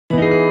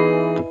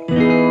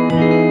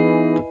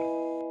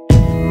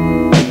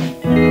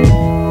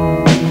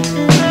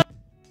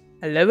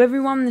Hello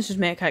everyone, this is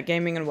Meerkat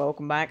Gaming and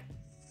welcome back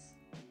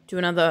to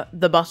another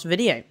The Bus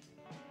video.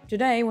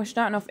 Today we're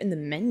starting off in the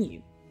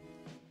menu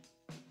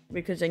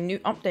because a new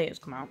update has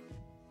come out.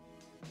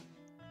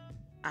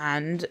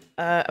 And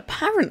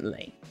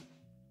apparently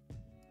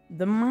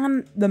the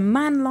Man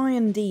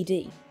Lion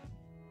DD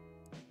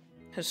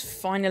has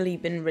finally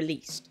been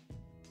released.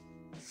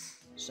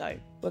 So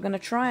we're going to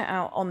try it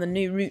out on the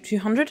new Route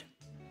 200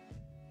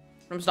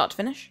 from start to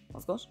finish,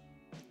 of course.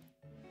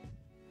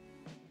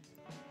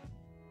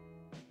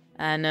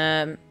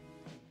 And,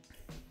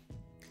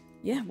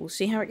 yeah, we'll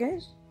see how it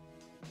goes.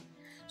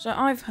 So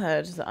I've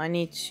heard that I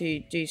need to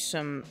do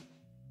some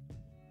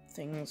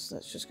things.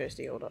 Let's just go to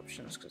the old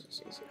options because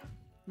it's easier.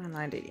 Man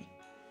Lion DD.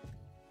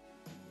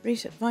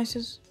 Reset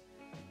devices.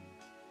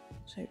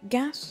 So,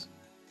 gas.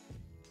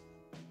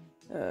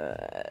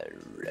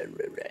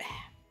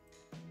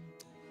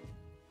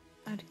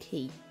 Add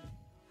key.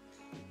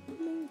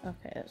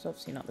 Okay, that's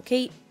obviously not the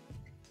key.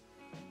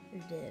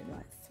 We did,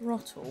 right,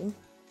 throttle.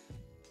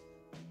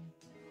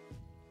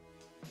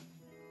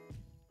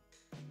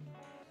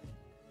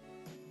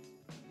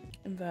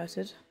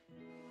 Inverted.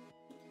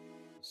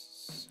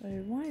 So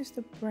why is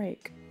the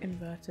brake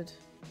inverted?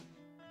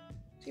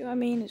 See what I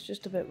mean? It's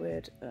just a bit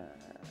weird.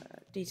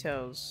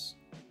 Details.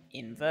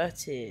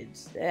 Inverted.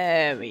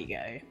 There we go.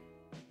 Yeah,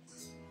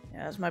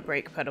 that's my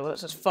brake pedal.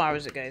 That's as far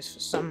as it goes for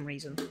some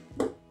reason.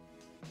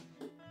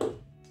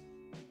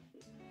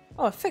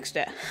 Oh, I fixed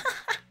it.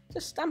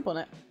 Just stamp on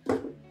it.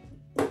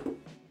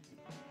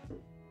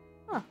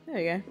 Oh, there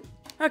you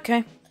go.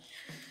 Okay.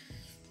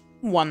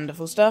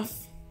 Wonderful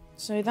stuff.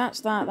 So that's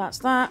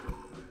that.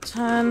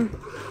 Turn.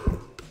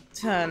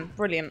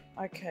 Brilliant.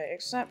 Okay,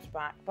 accept,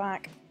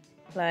 back,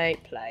 play.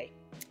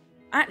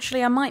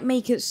 Actually, I might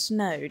make it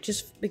snow,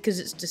 just because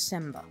it's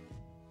December.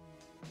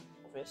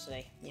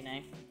 Obviously, you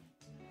know.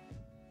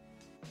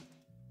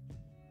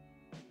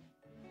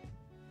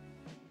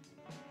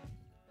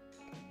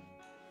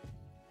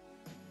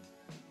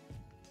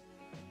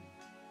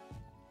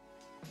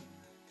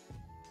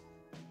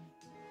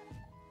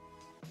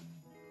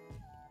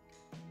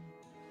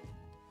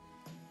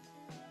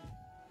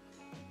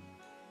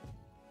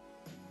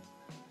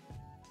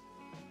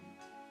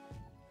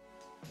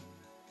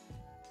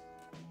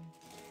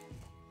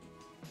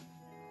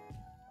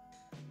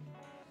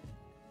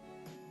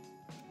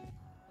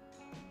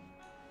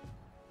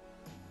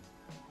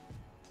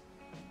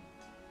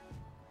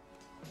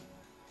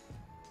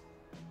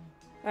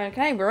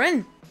 Okay, we're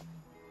in.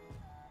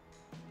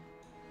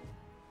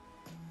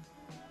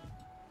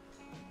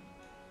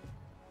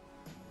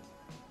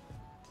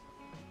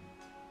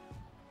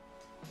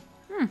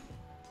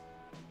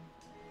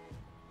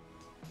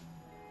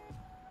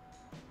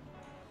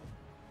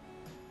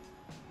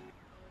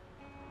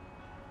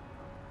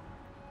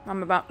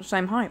 I'm about the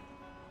same height.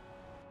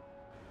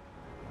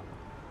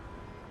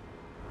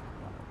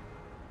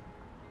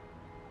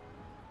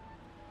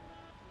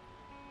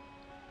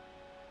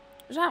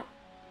 Is that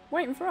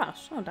waiting for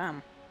us? Oh,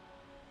 damn.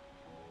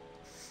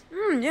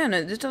 Yeah,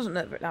 no, this doesn't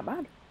look that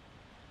bad.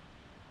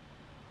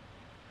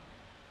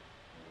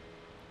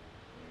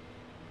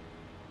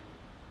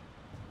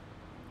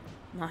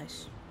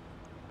 Nice.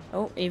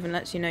 Oh, even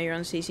lets you know you're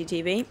on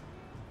CCTV.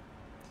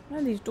 Why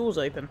are these doors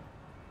open?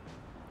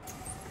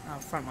 Oh,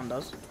 the front one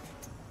does.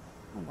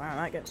 Oh, wow,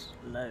 that gets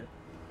low.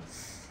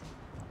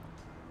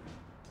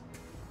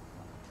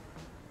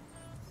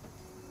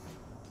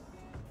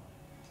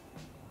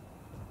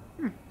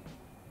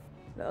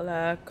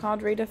 Little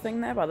card reader thing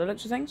there by the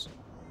looks of things.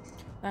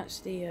 That's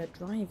the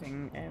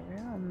driving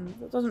area, and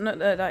it doesn't look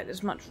like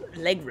there's much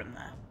legroom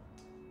there.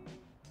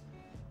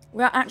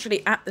 We're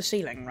actually at the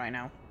ceiling right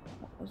now.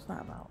 What was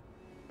that about?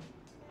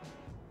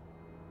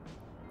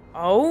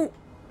 Oh!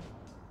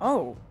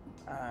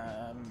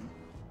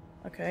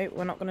 Okay,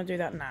 we're not going to do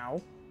that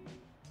now.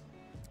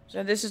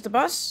 So this is the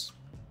bus.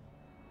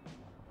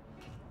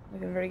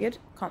 Looking very good.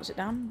 Can't sit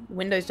down.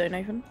 Windows don't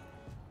open.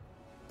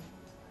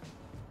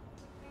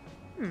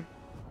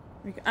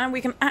 And we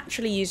can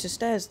actually use the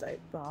stairs though,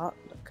 but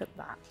look at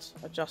that.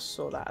 I just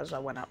saw that as I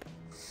went up.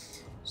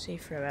 See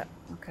through it.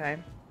 Okay.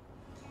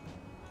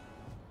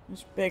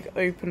 This big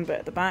open bit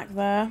at the back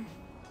there.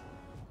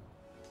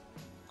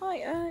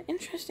 Quite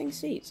interesting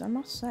seats, I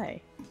must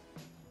say.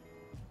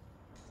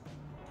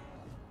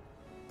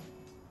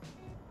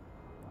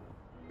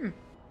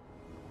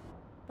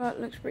 But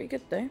it looks pretty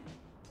good though.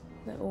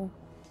 Little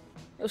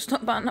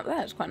stop button up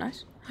there, it's quite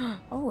nice.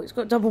 Oh, it's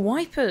got double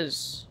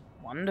wipers.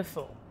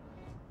 Wonderful.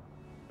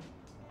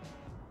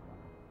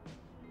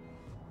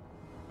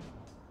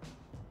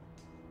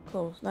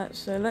 Cool.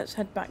 Let's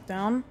head back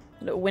down.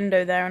 A little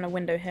window there and a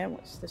window here.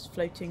 What's this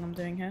floating I'm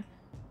doing here?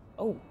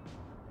 Oh.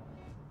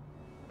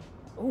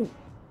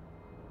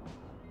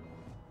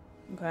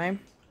 Okay.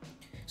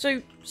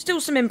 So,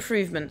 still some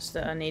improvements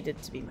that are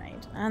needed to be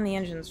made. And the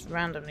engine's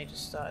randomly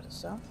just started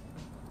itself.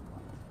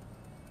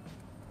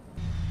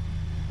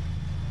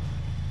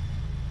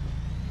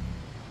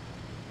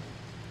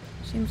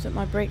 Seems that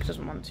my brake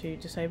doesn't want to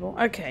disable.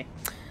 Okay.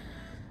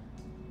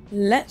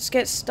 Let's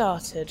get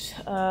started.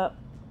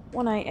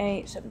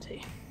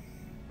 188.70.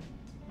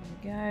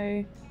 There we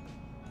go.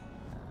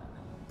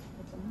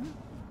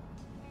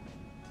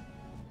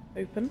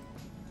 Open.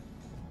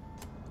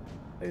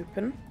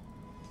 Open.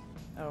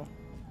 Oh.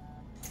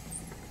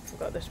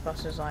 Forgot this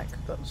bus is like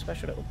got a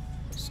special little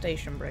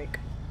station brake.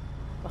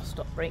 Bus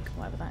stop brake,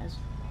 whatever that is.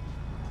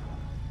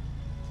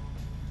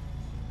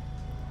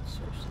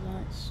 Switch the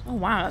lights. Oh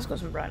wow, that's got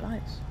some bright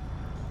lights.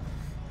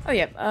 Oh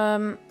yeah,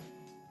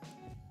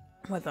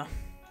 weather.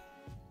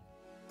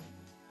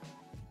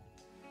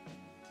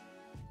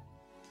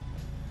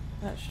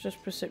 That's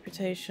just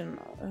precipitation.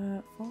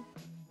 For?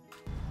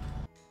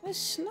 Where's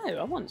snow?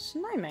 I want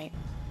snow, mate.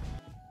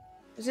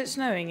 Is it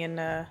snowing in,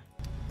 No,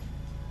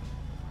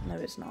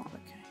 it's not.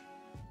 Okay.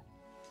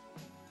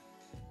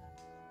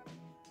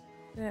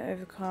 They're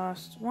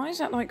overcast. Why is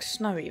that, like,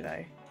 snowy,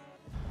 though?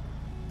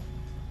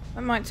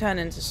 That might turn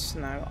into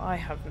snow. I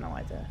have no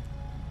idea.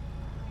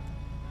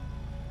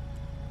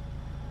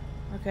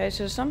 Okay,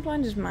 so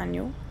sunblind is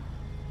manual.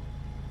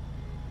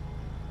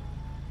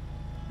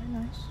 Very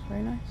nice.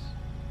 Very nice.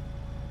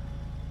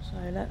 So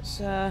let's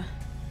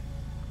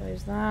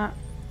close that.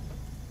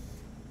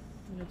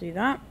 I'm gonna do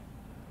that.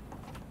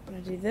 I'm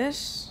gonna do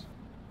this.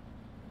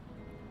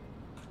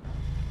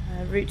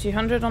 Route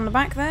 200 on the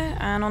back there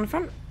and on the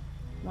front.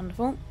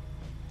 Wonderful.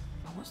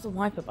 Oh, what's the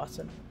wiper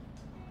button?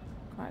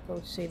 Quite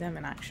cool to see them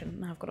in action.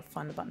 Now I've got to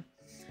find the button.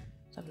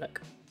 Let's have a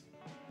look.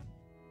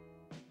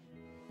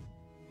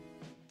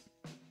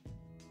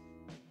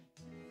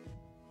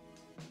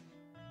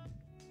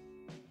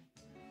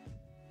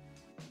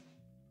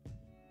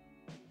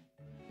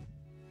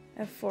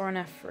 F4 and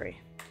F3.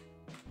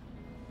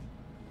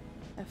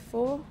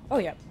 F4? Oh,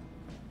 yeah.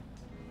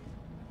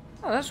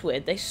 Oh, that's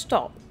weird. They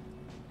stop.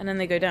 And then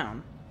they go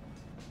down.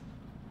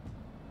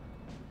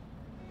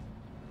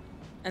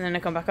 And then they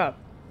come back up.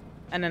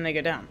 And then they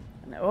go down.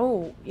 And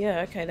oh,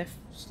 yeah, okay. They've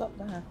stopped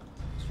there.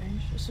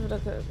 Strange. Let's have a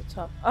look at the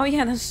top. Oh,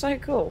 yeah, that's so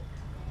cool.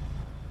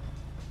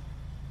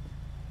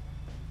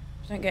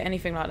 I don't get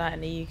anything like that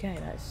in the UK.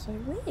 That is so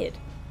weird.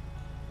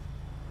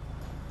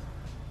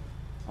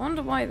 I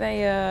wonder why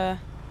they,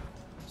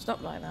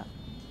 stop like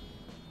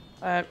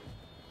that.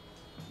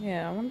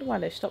 Yeah, I wonder why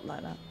they stop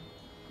like that.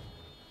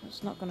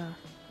 It's not gonna...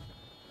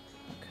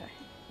 Okay.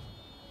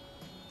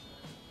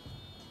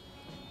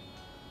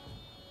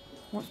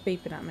 What's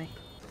beeping at me?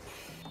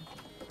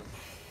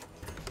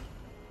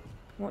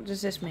 What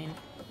does this mean?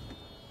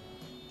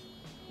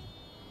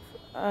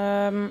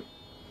 No,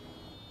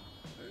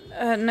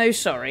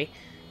 sorry.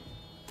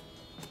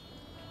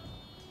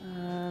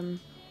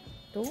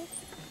 Door?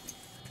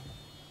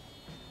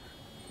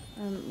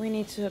 We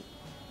need to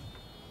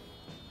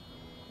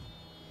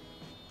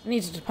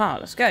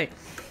depart. Let's go.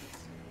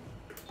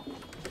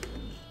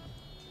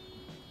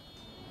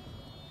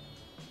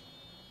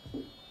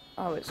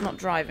 Oh, it's not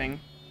driving.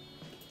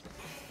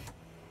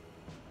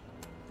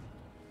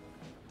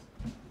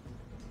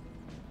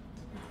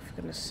 Oh, for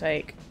goodness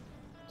sake.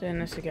 Doing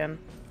this again.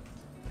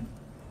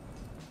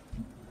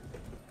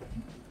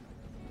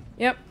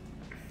 Yep.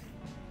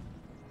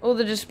 All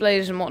the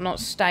displays and whatnot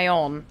stay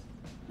on.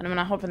 And when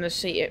I hop in the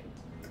seat, it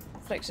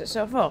flicks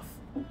itself off.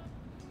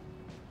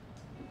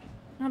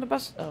 Now the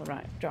bus... Oh,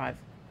 right. Drive.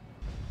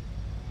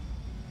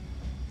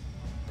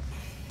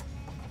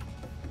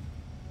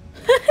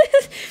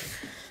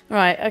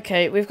 Right,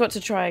 okay. We've got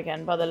to try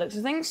again by the looks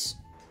of things.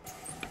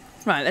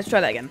 Right, let's try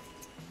that again.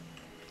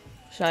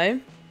 So.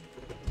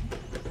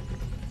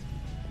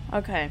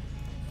 Okay.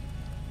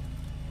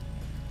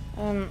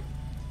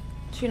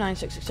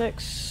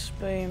 29666.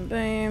 Boom,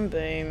 boom,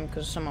 boom.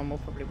 Because someone will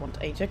probably want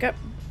a ticket.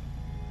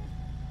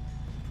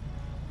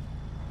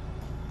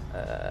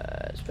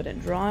 Let's put in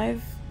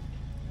drive.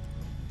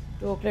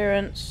 Door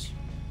clearance.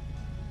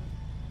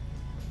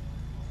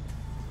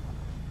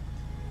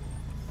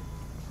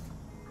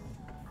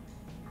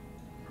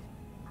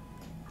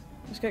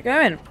 Let's get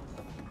going.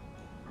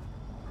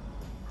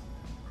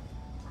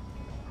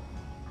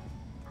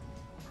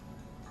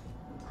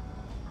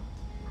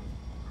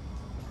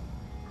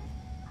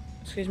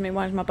 Excuse me,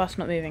 why is my bus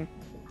not moving?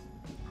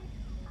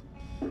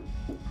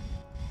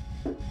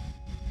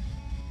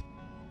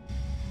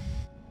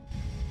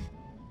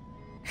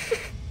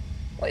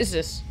 What is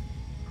this?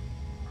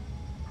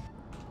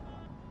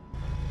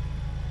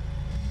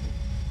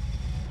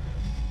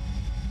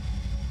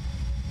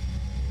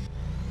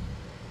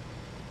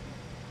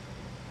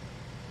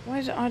 Why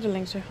is it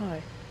idling so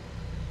high?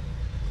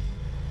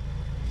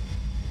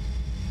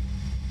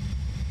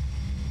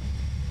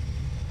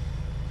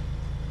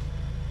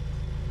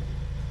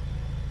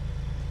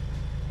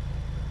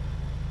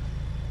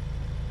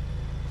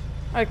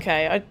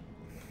 Okay,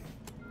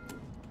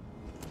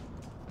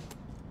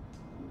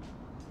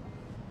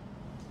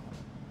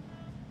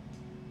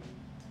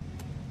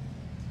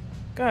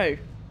 Go.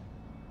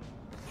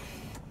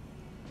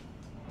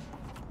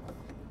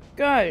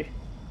 Go.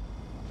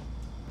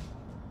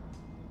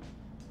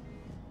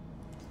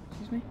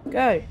 Excuse me.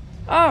 Go.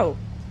 Oh.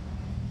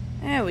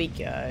 There we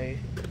go.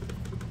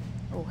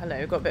 Oh,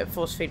 hello. Got a bit of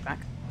force feedback.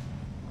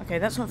 Okay,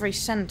 that's not very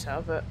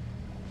centre, but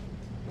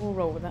we'll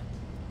roll with that.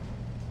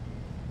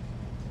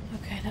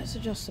 Okay, let's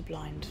adjust the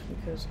blind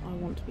because I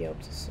want to be able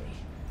to see.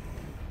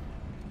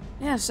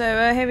 Yeah,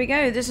 so here we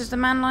go. This is the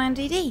Manlion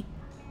DD.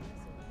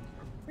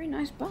 Very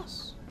nice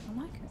bus.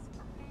 I like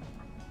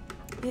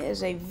it. It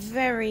is a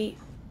very,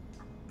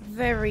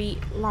 very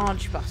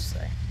large bus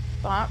though,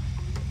 but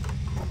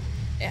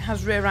it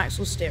has rear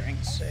axle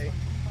steering, so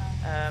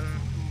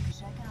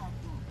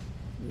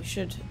you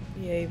should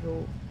be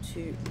able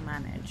to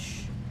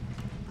manage.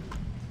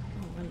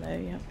 Oh, hello,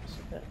 yep, it's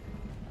a bit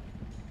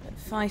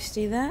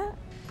feisty there.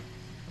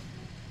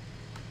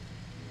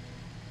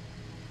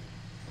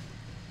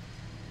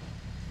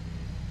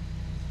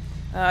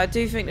 I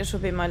do think this will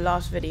be my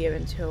last video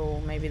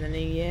until maybe the new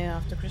year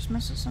after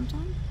Christmas at some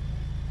time.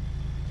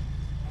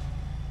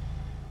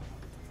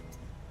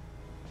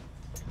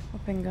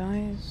 Hop in,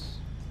 guys.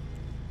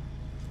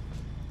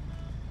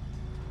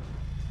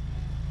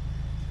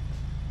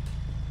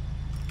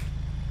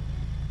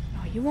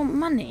 Oh, you want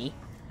money?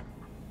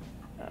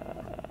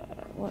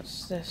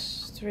 What's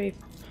this? Three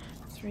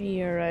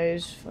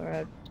euros for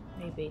a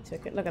EB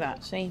ticket. Look at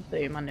that. See?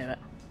 Boom, I knew it.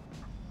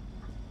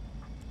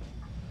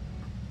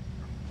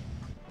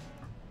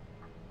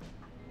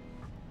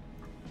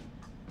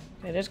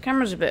 Okay, this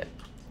camera's a bit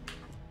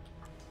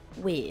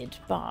weird,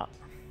 but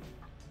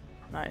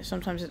no,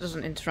 sometimes it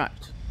doesn't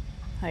interact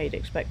how you'd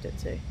expect it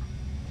to.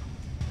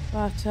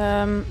 But,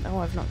 oh,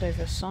 I've knocked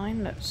over a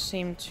sign that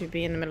seemed to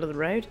be in the middle of the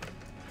road.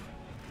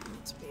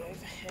 Let's be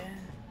over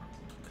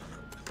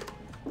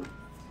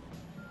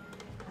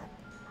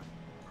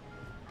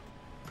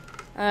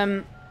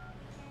here.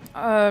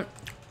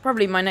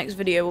 Probably my next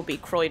video will be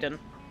Croydon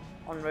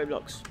on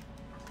Roblox.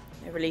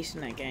 They're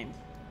releasing that game.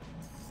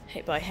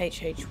 Hit by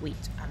HH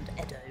Wheat and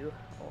Edo,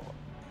 or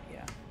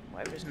yeah,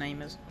 whatever his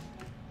name is.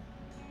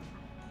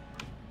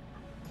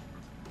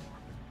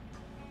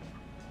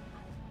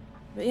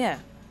 But yeah,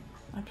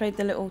 I played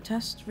the little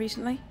test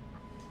recently.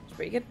 It's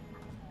pretty good.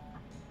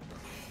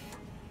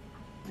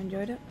 I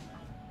enjoyed it.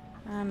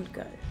 And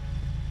go.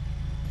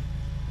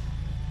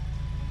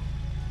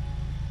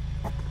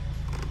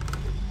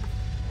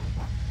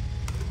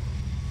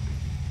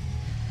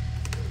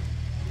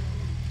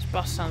 This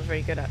bus sounds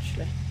very good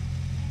actually.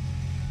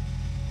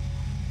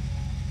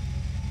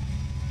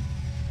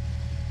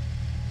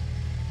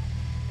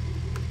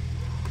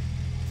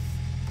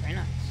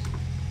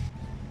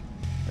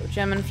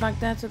 German flag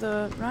there to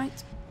the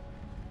right.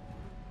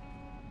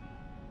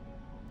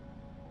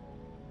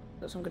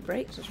 Got some good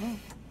brakes as well.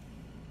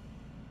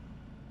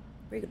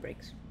 Very good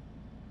brakes.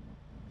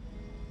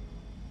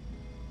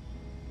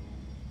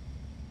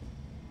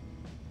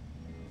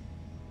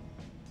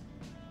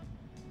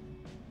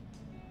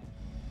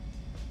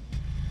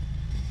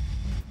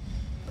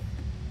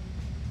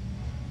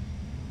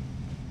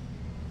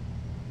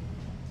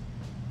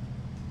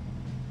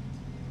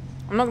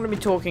 I'm not going to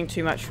be talking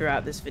too much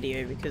throughout this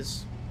video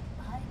because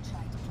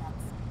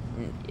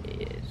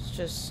it's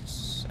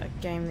just a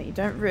game that you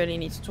don't really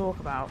need to talk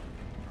about.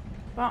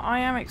 But I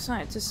am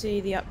excited to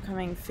see the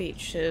upcoming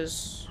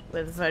features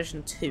with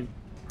version 2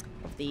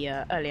 of the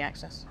early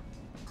access.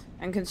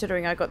 And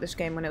considering I got this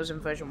game when it was in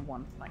version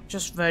 1, like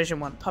just version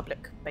 1,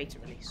 public beta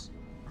release.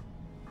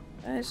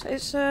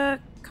 It's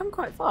come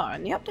quite far,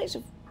 and the updates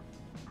have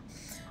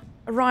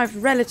arrived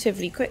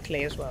relatively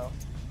quickly as well.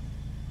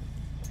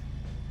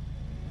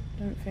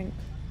 I don't think...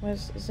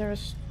 is there a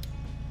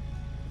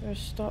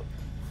stop?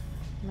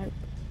 Nope.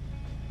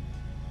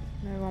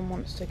 No one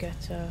wants to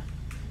get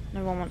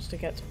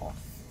off.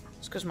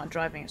 It's because my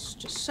driving is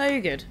just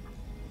so good.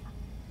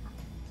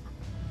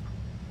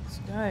 Let's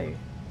go.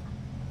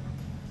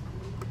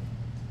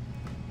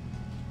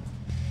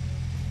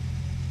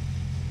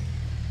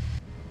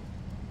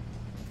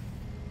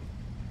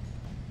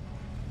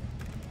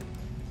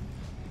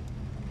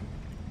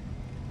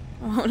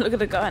 Oh, look at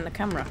the guy in the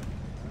camera.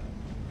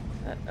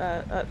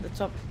 At the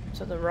top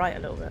to the right a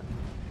little bit.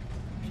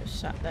 Just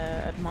sat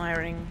there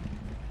admiring.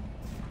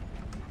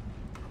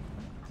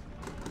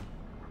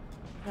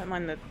 Don't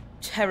mind the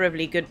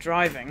terribly good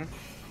driving.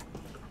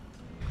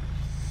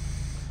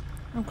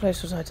 How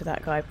close was I to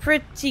that guy?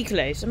 Pretty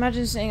close.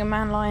 Imagine seeing a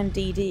Manlion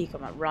DD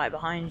come up right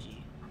behind you.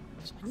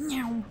 Just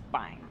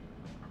bang.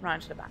 Right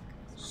into the back.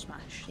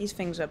 Smash. These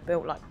things are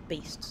built like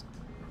beasts.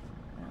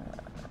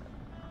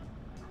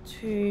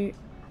 To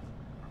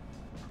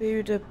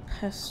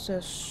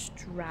Budapest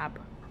Strab.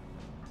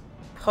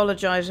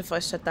 Apologise if I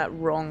said that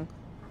wrong.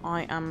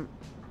 I am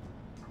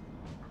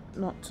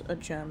not a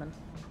German.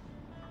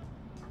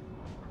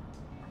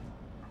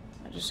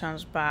 That just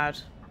sounds bad.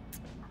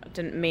 I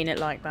didn't mean it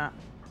like that.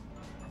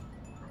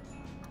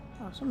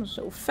 Oh, someone's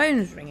little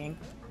phone's ringing.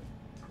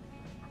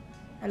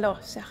 Hello,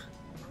 sir.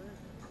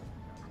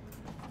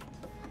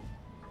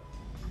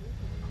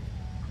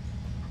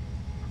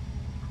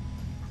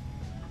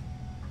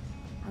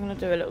 I'm gonna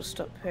do a little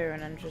stop here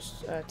and then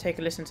just take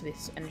a listen to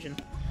this engine.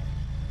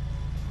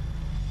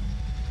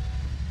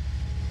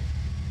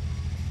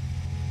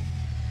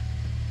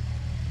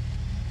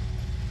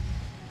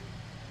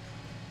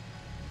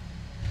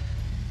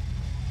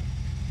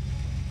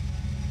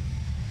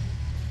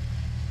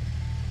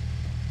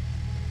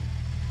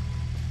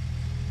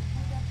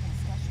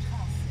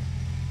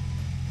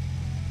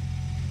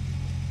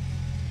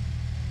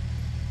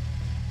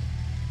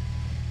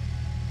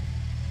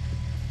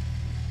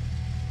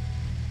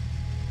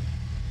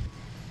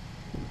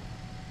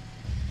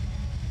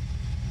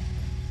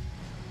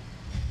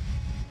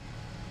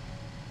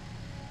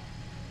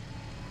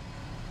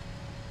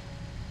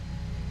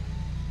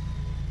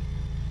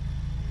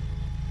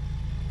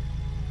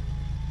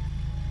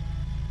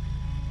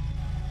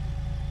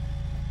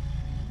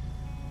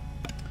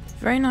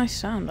 Very nice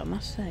sound, I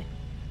must say.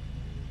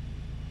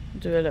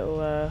 Do a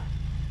little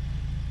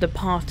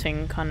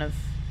departing kind of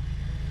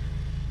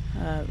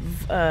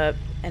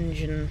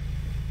engine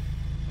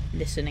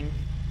listening.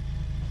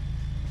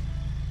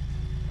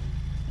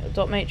 A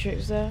dot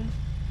matrix there,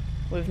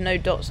 with no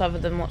dots other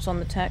than what's on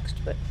the text,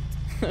 but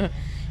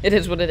it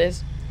is what it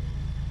is.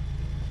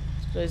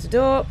 Let's close the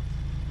door.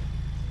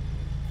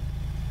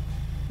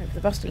 Wait for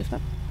the bus to lift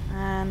up,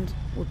 and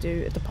we'll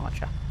do a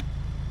departure.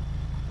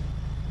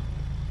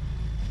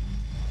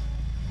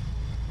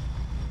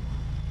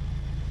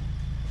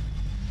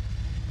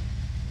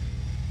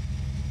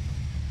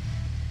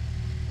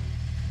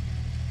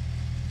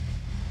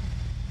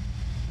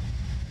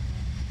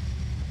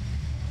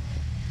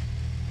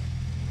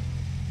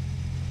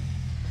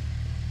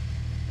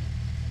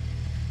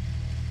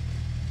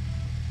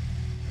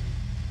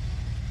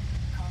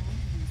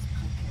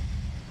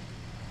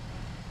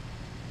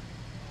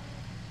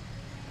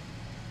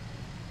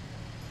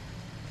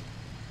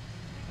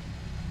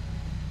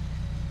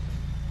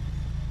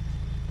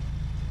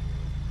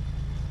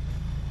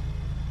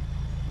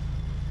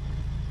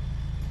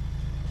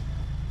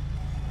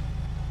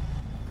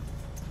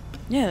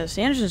 Yeah,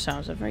 the engine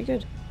sounds are very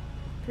good.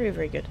 Very,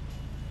 very good.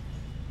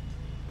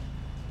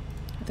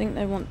 I think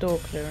they want door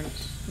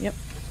clearance. Yep.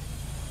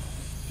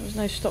 There's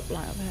no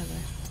stoplight up here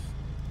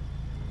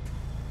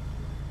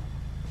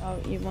though. Oh,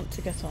 you want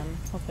to get on.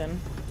 Hop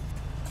in.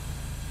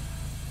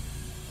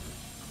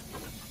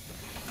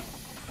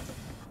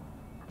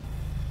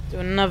 Do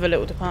another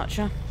little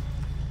departure.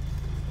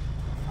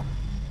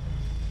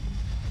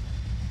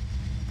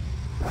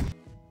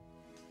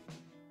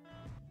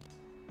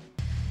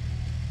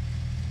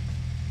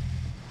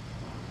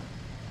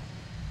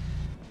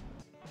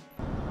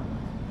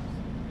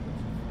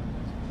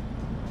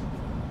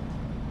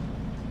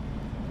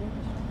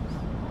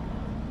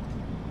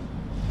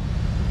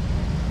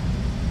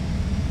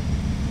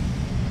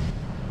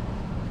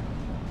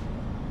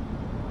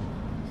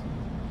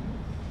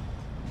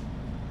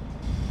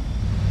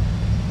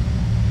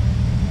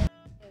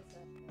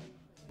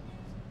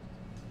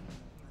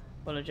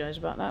 Apologise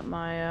about that.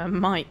 My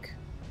mic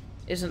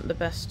isn't the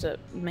best at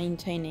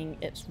maintaining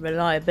its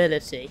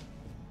reliability.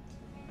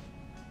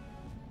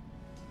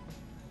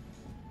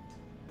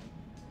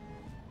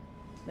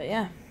 But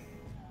yeah.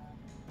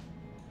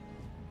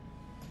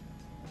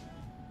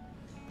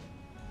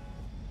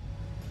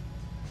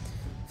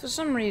 For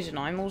some reason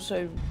I'm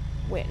also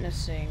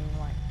witnessing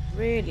like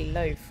really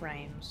low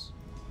frames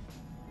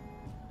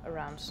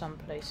around some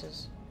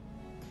places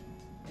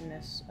in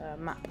this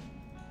map.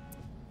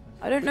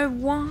 I don't know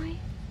why.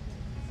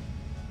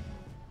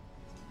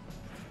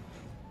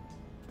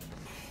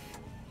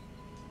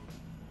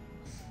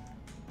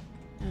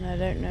 And I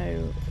don't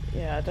know,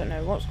 yeah, I don't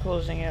know what's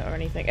causing it or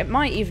anything. It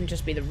might even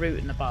just be the route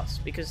in the bus,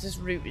 because this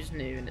route is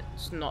new and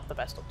it's not the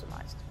best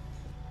optimized.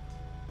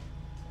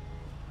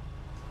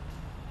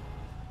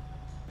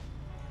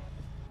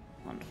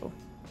 Wonderful.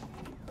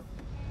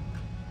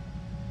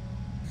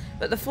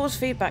 But the force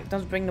feedback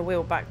does bring the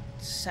wheel back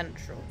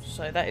central,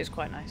 so that is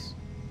quite nice.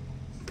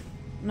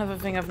 Another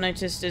thing I've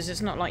noticed is it's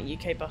not like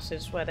UK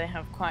buses where they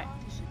have quite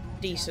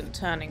decent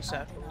turning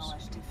circles.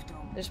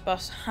 This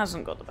bus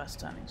hasn't got the best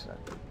turning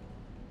circle.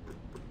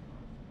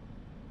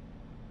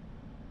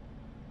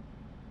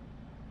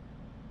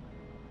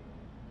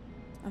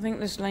 I think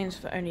this lane's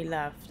for only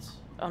left.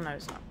 Oh no,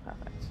 it's not.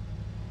 Perfect.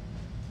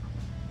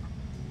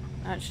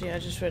 Actually, I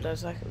just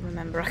realised I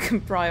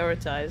can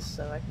prioritise,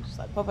 so I can just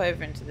like pop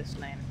over into this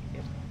lane.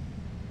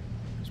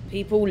 Because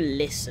people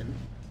listen.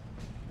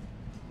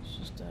 It's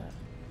just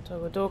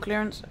toggle door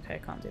clearance. Okay, I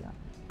can't do that.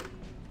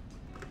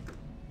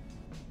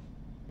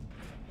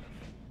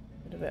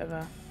 Did a bit of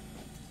a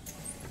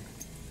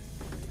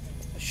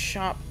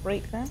sharp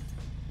break there.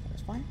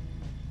 That's fine.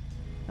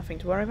 Nothing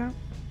to worry about.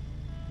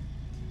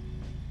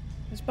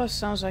 This bus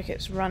sounds like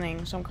it's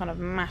running some kind of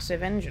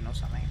massive engine or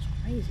something. It's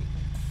crazy.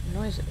 The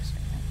noise that this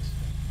thing makes.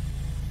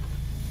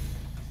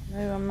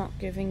 No, I'm not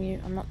giving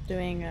you. I'm not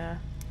doing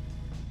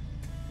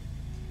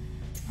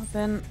Well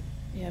then,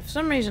 yeah, for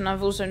some reason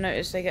I've also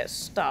noticed they get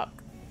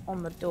stuck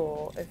on the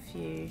door if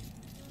you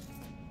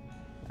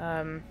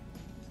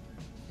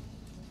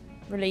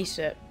release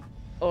it,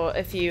 or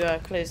if you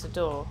close the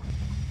door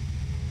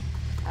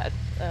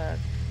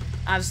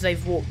as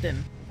they've walked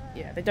in.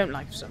 Yeah, they don't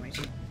like it for some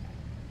reason.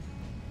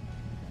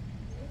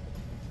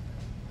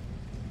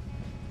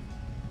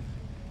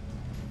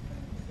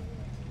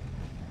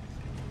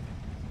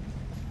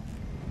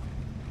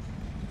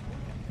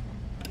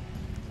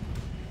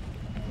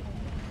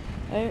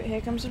 Oh,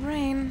 here comes the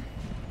rain.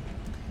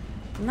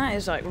 And that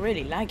is like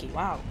really laggy,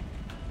 wow.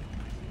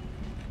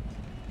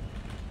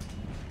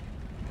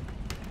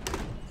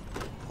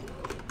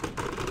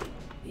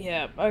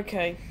 Yeah,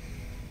 okay.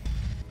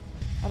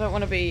 I don't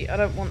want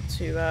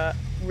to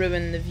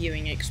ruin the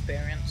viewing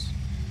experience.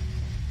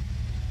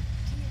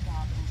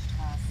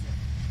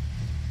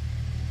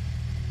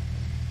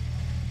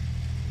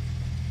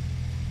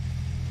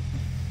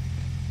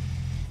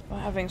 By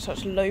having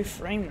such low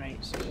frame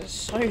rates, it's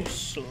so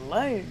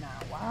slow now,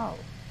 wow.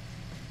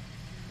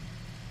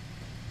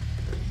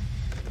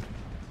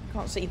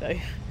 Can't see though.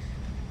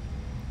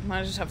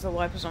 Might just have the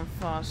wipers on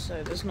fast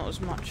so there's not as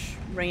much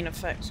rain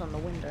effects on the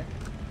window.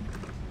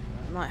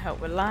 It might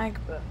help with lag,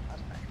 but I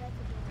don't know.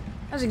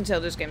 As you can tell,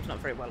 this game's not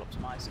very well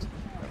optimized.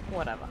 But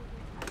whatever.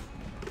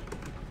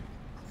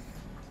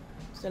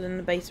 Still in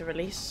the beta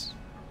release.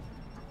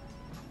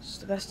 It's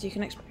the best you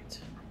can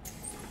expect.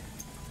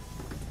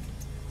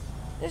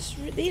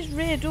 These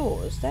rear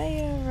doors,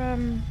 they are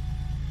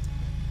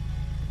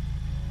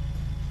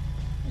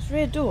this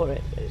rear door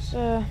it's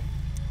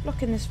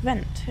blocking this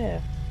vent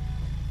here.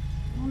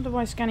 I wonder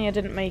why Scania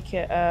didn't make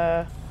it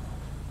I'll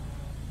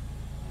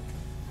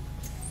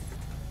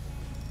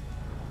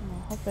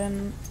hop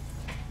in.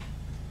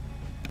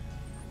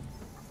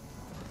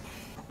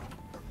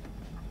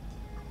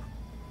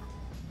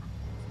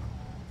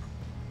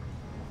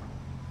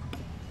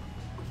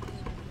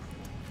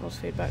 Force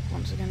feedback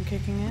once again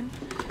kicking in.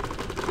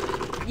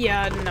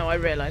 Yeah, no, I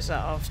realised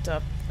that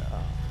after.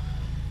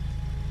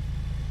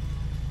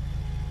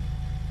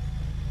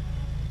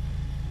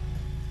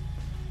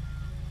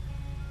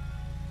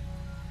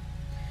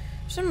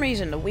 For some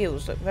reason, the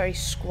wheels look very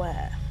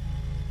square.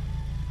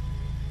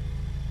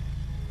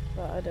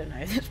 But I don't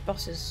know, this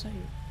bus is so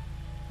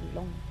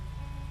long.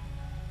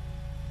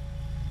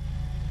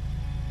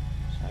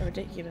 So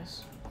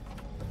ridiculous.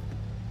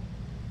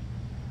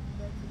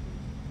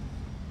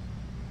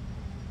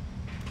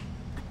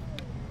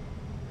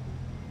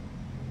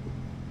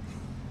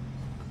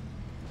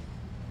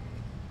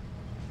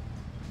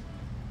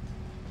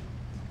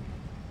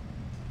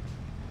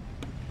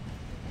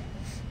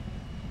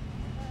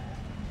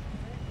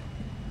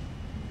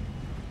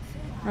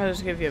 I'll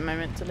just give you a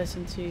moment to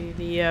listen to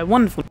the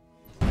wonderful.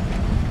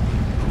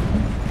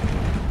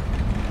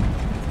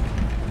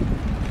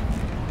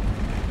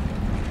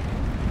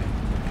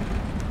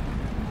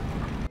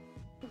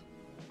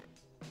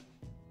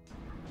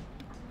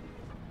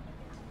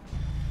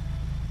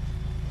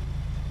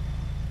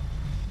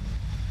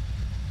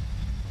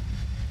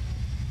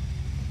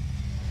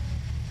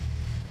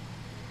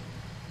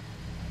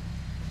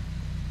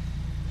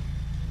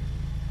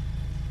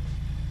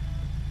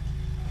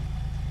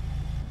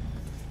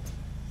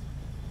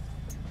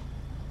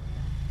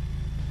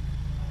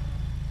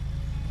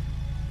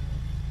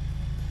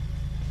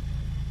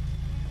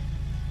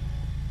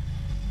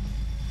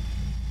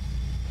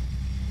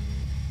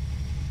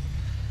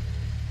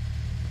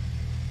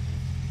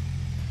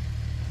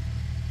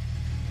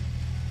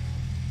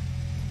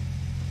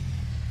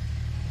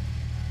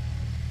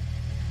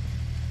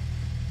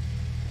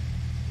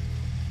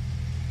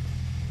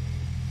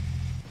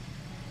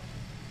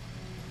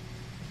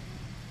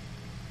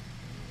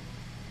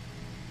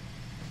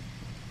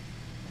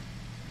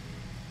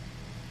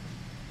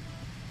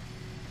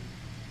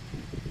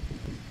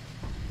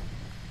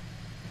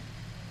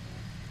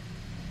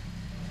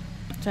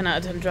 Ten out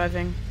of 10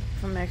 driving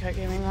from Meerkat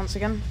Gaming once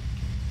again.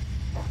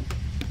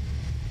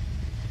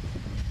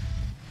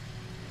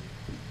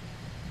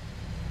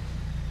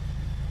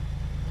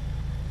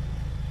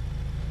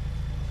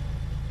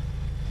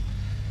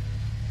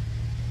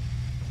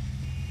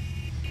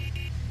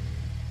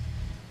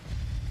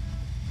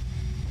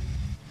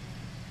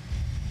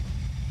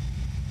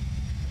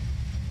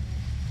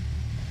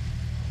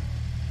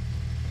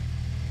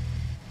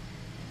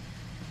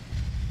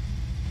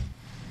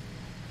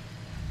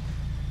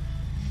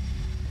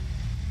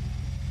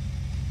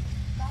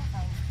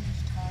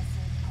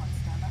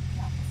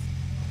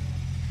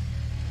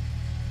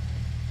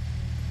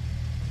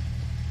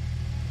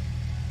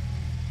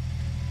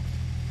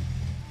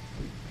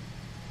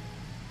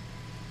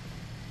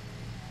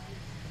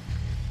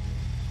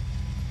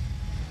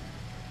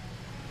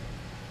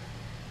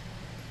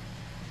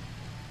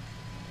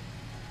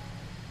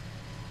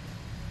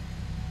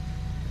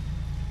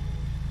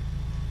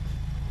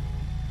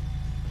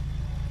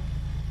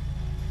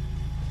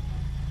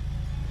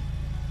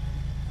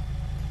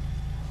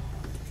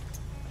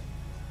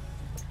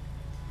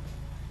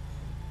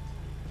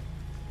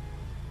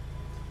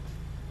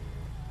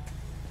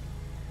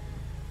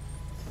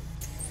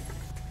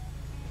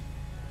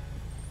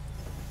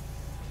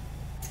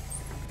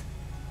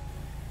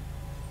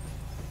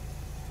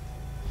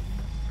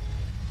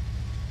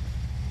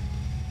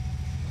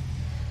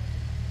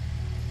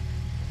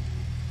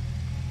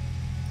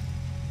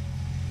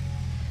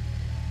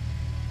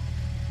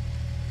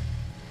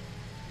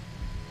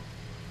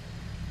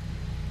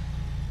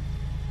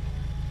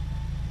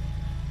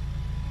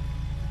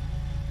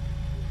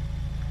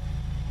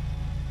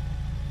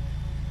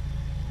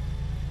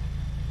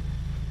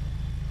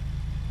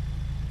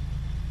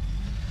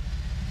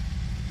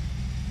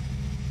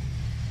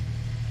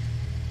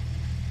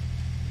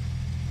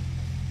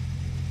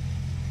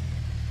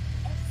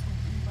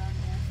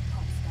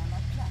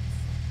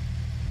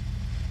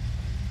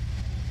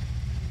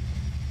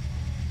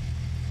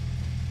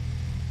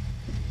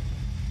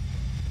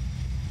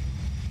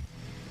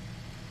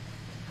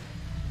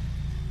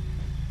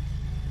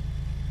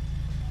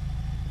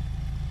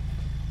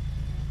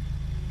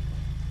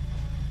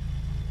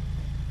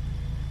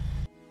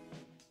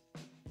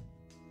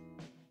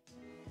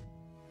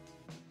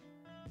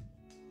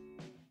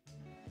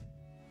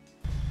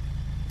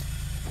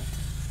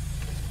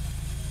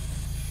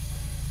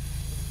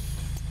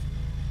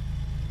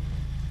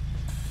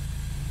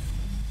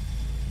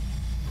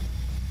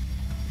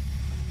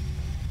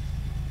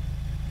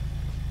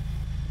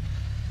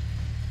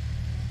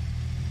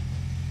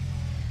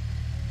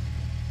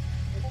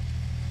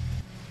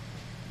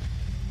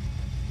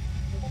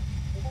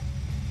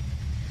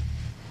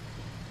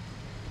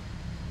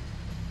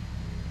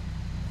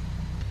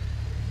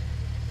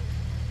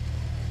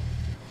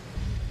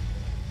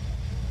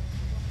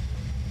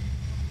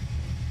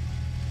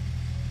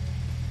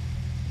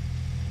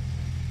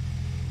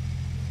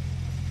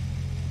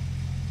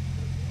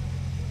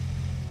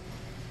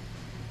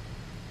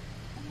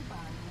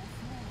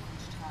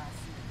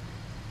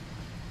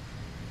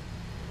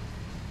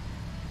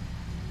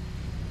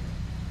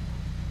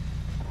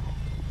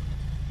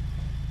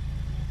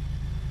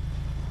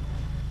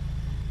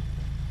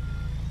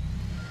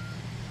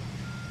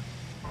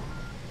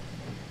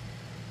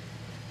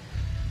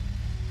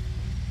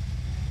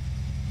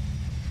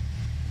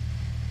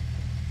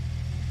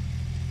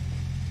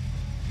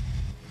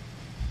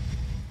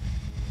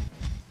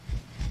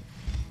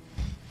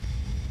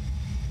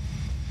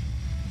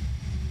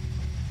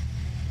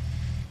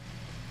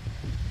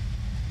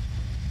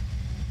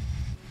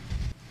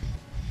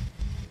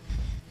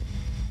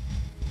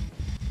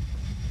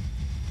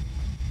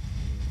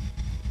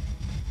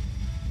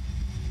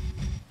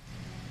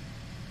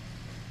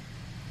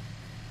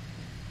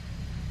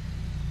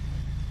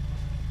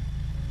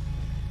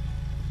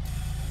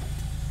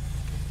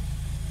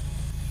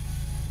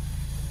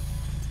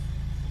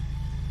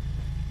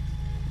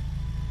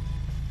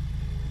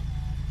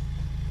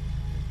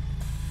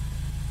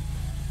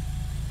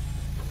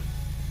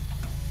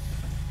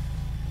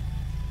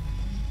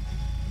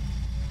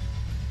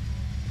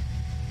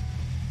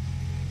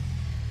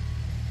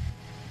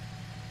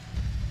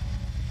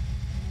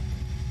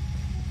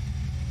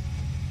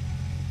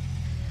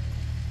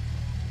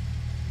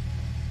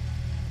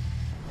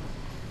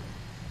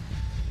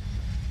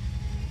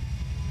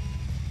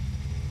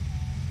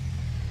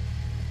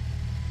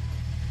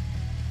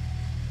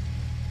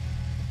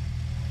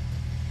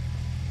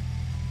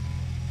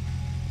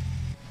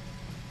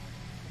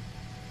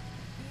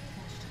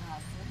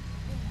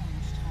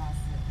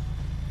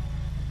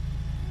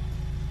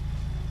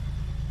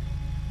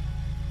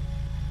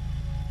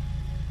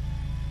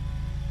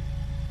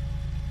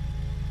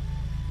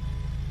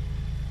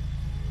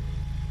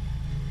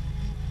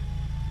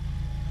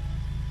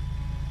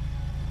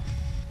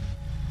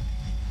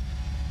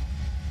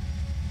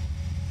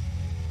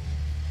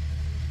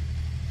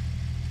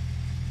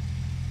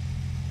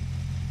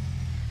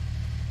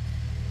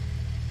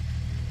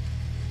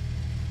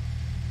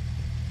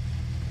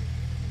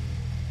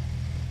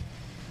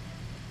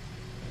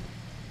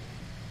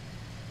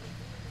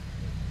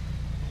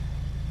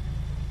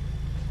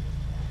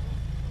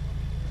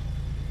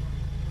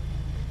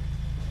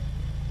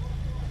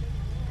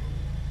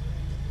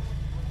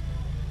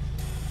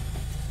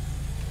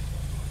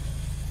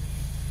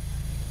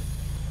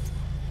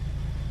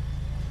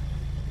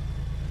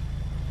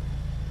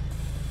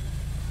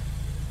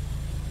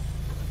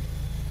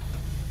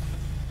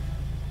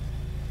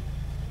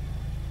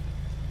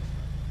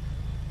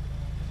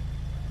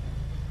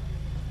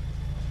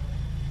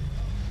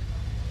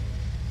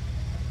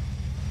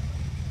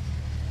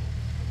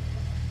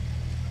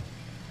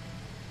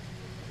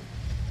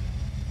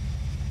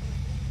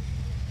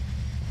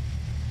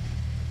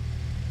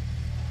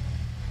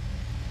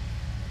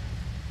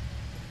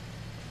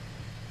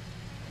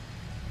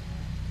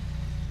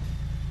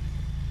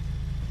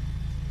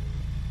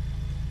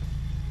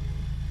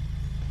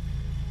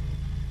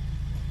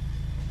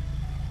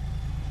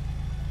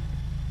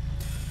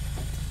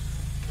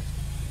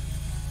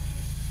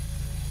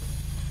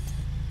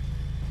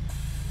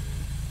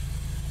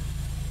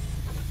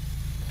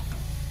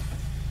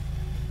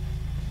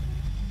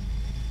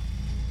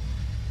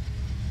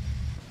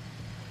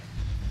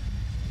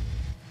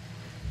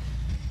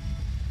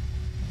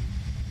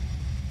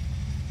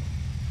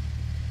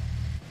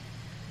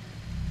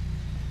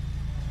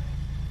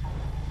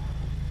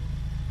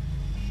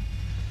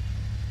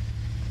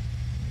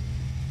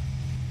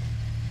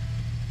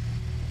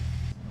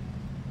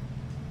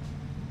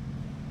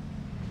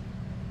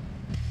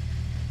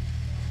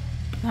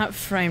 That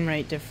frame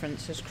rate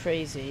difference is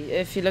crazy.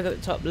 If you look at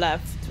the top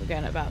left, we're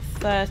going at about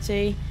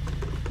 30.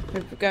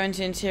 We go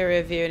into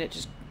interior view and it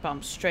just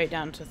bumps straight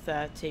down to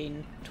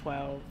 13,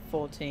 12,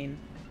 14.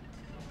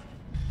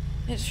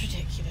 It's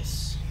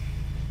ridiculous.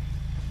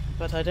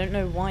 But I don't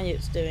know why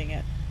it's doing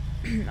it.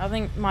 I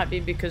think it might be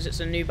because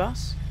it's a new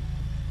bus.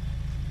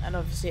 And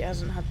obviously it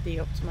hasn't had the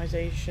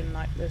optimization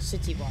like the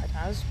citywide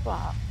has,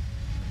 but...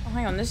 Oh,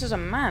 hang on, this is a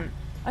man.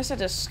 I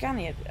said a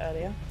Scania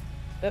earlier.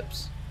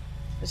 Oops.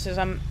 This is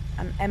an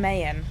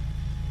MAN.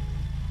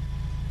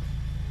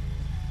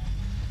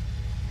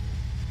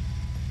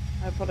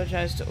 I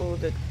apologise to all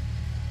the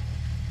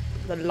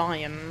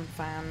Lion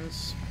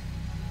fans.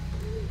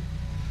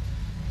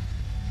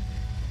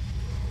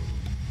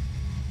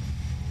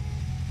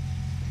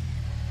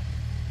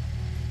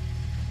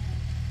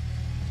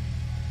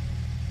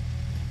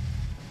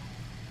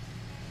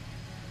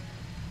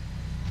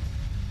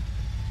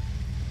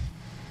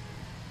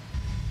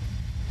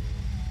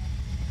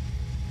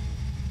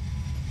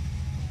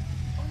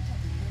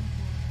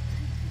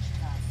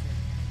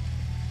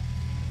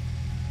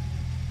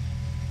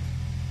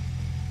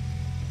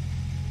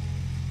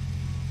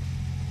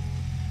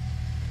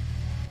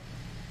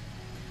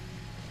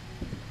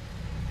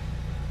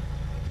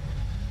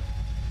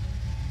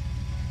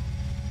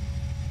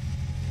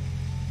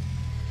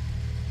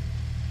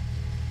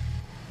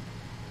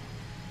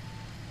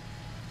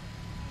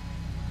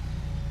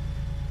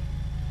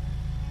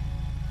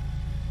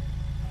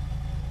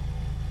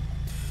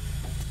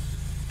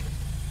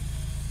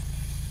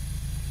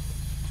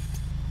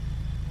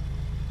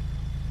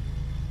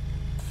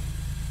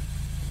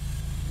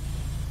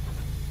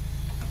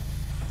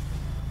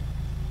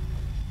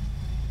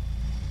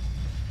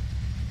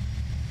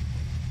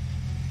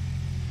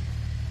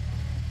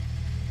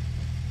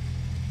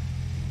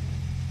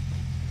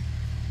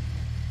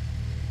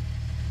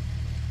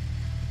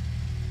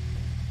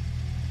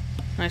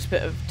 Nice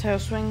bit of tail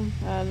swing,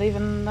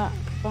 leaving that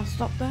bus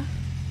stop there.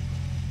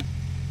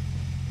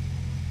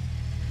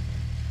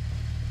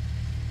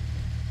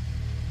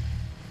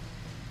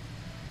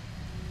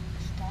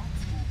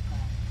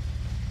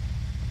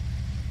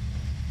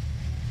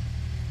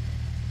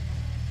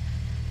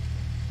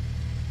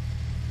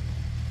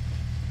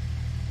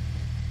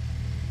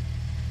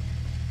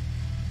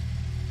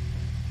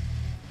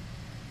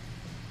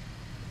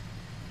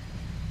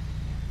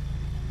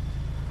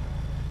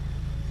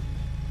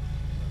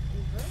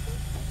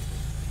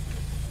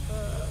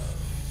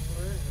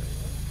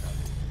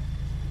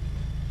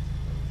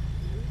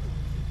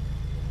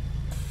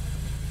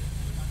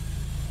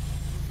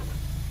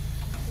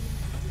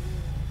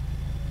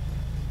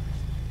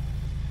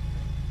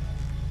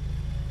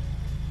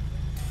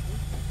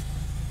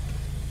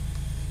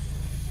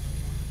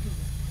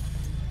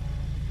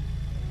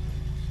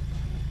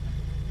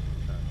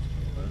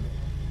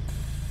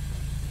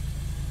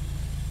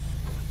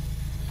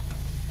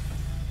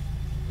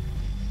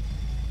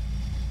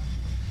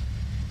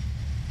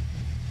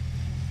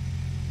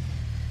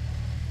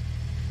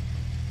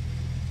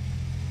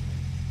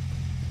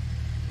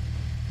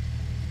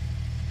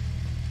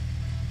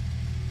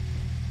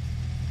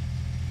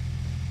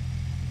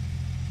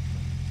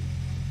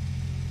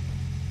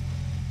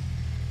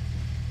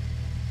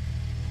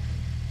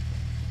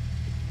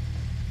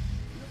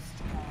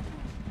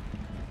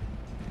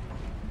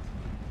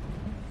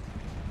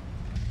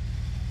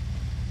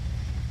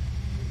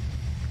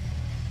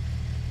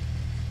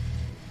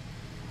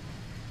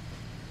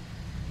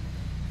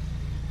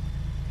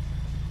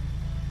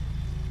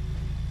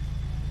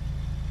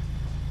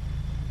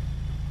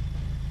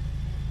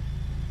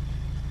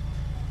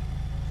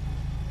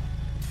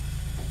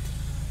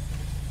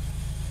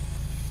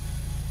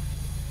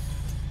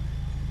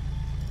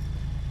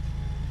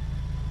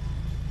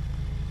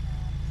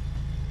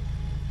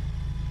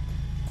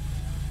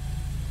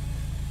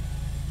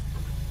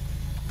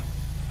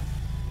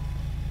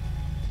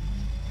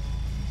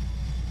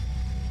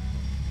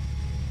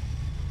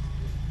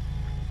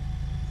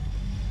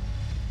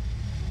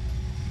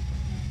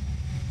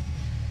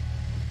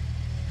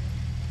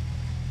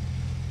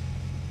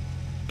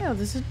 Oh,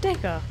 there's a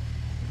digger.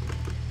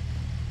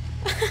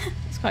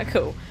 It's quite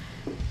cool.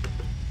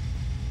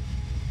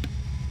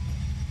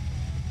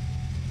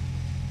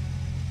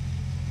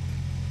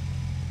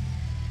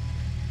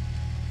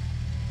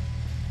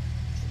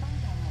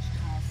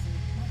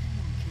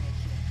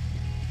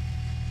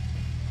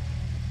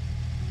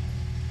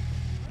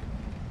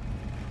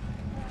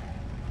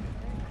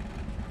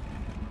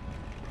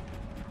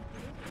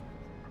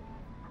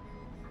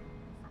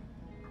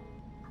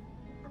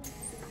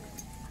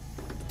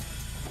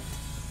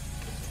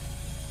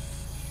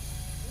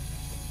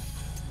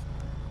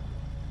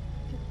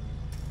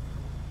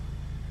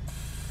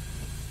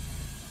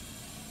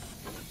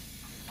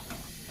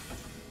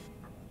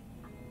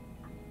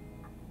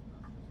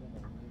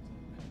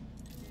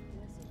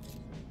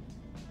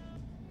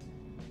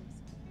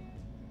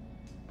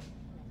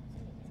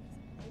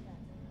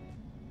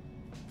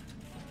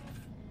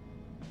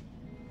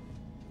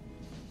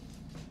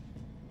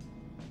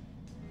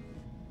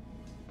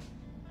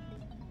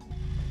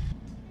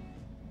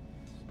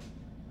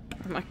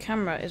 my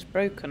camera is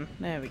broken.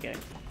 There we go.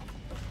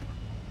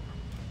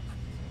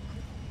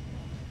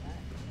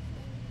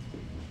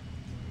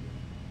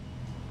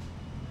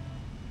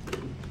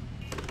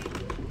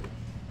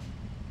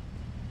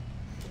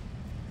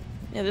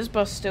 Yeah, this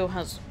bus still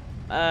has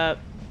a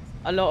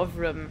lot of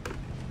room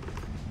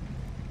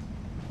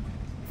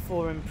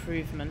for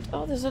improvement.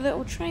 Oh, there's a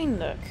little train,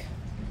 look.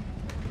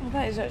 Oh,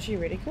 that is actually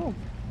really cool.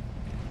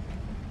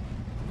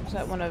 Looks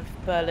like one of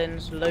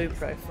Berlin's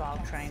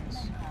low-profile trains.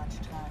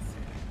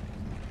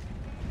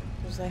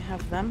 Because they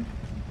have them.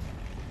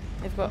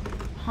 They've got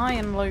high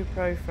and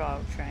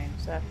low-profile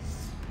trains.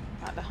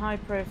 Like the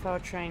high-profile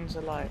trains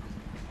are like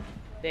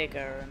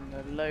bigger and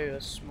the low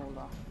are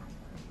smaller.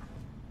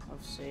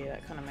 Obviously,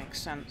 that kind of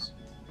makes sense.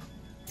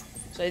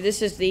 So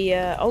this is the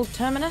old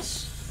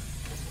terminus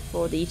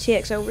for the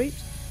TXL route.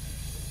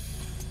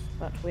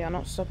 But we are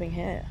not stopping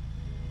here.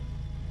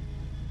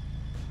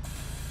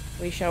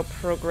 We shall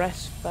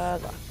progress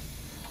further.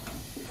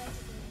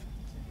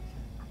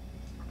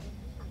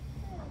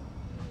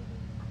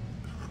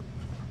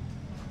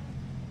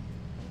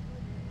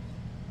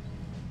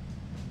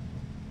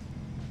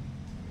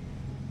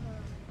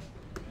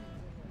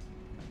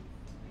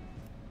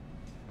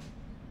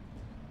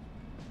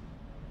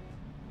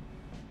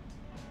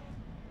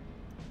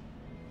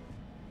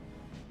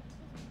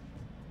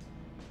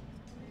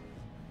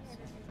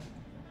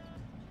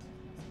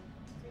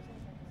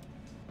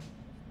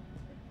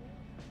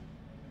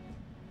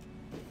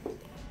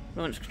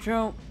 Launch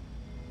control.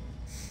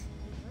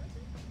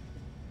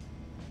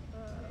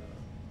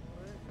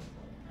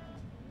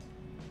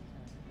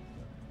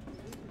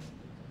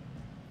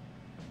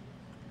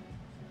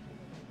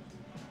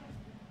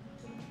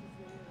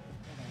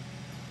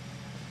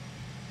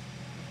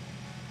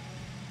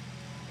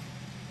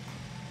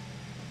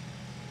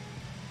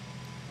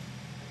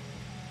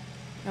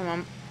 Come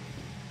on.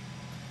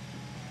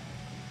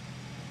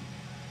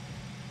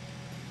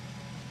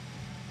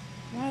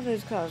 Why have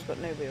those cars got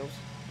no wheels?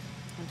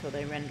 Until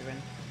they render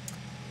in.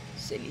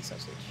 Silly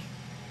sausage.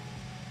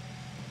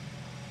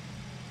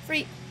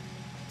 3,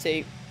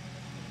 2,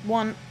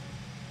 1.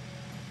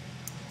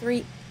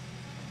 3,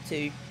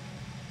 2,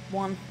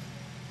 1.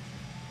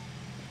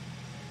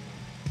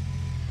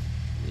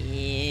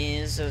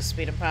 Yes, the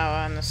speed of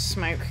power and the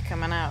smoke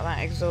coming out of that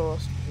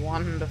exhaust.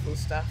 Wonderful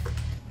stuff.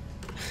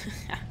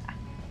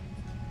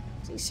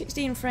 See,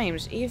 16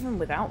 frames even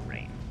without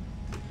rain.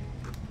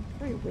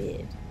 Very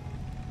weird.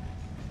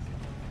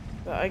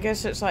 But I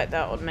guess it's like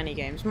that on many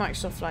games.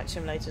 Microsoft Flight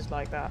Simulator's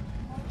like that.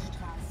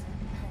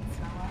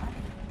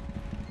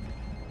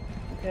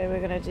 Okay,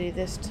 we're gonna do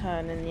this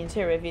turn in the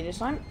interior view this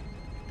time.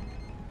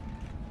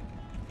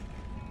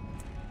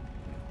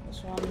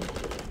 This one,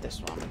 this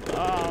one.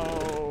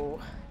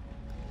 Oh,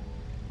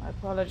 I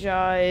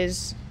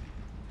apologise.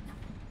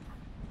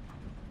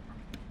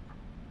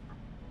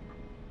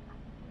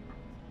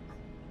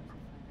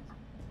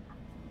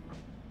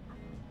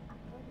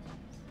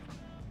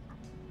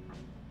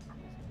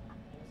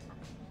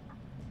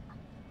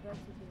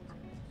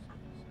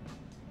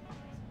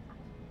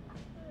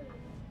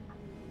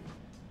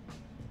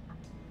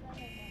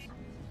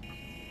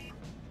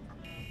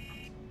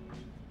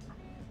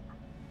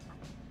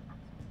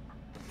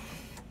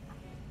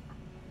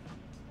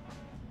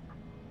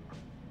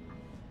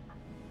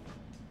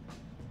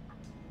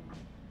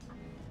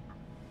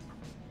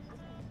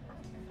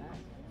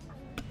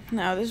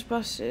 Now this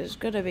bus is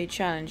going to be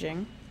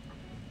challenging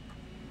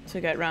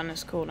to get around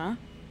this corner,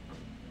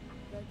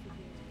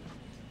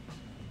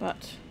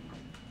 but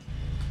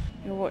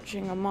you're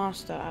watching a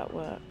master at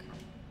work.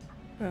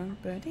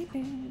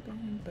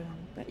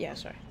 Yeah,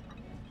 sorry.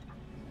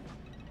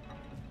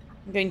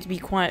 I'm going to be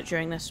quiet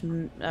during this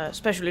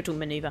special little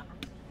maneuver.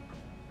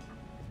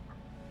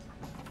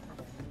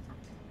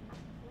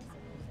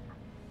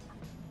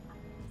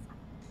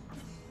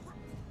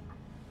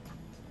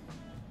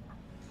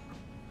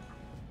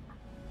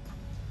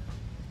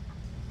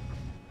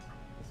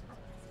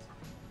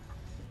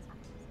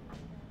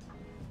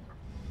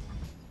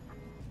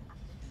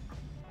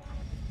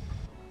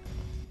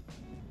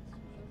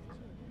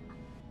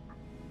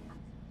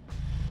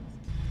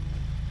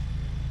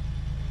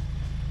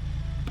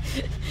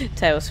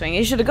 Tail swing.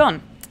 He should have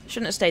gone.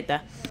 Shouldn't have stayed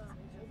there.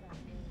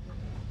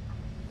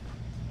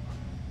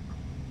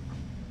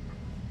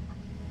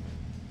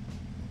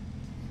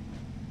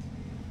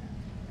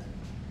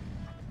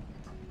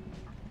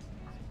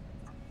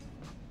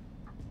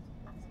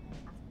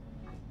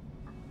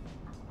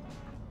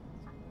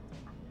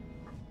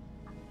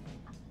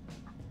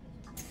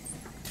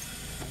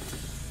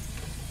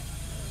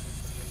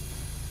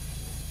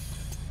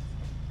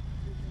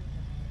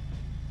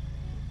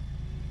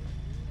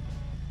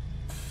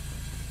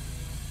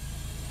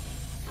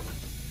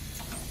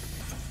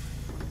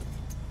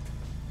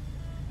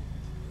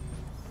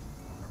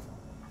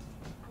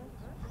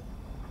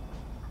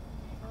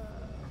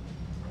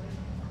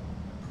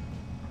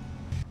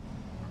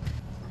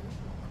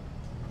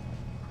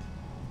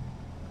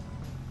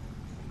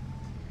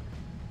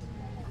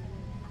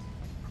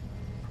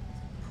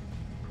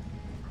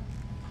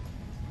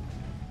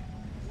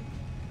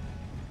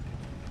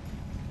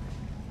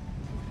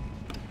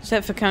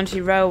 Except for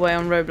County Railway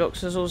on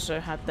Roblox has also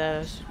had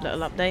their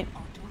little update.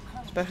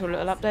 Special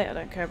little update. I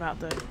don't care about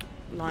the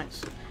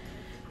lights.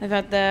 They've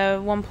had their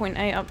 1.8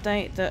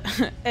 update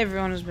that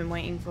everyone has been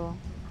waiting for.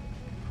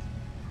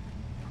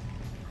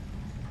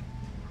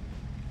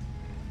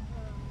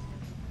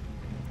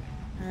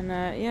 And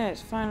yeah,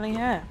 it's finally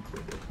here.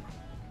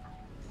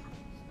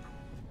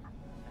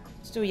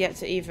 Still yet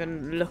to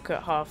even look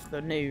at half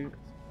the new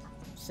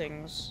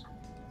things.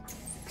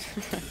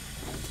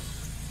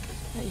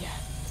 But yeah.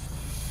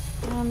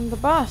 And the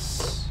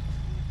bus.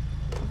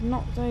 I've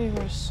knocked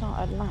over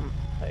a lamp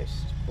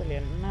post.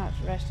 Brilliant. And now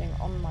it's resting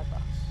on my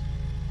bus.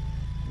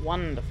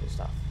 Wonderful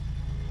stuff.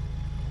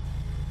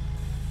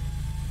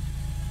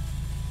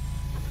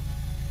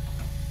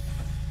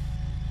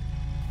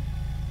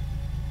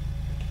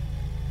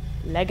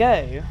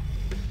 Lego.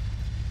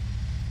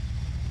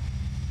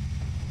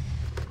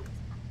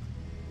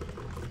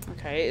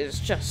 Okay, it's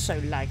just so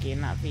laggy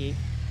in that view.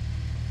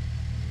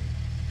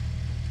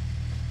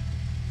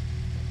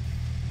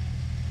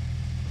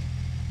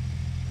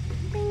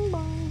 Bing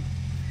bong.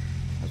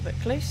 That was a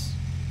bit close.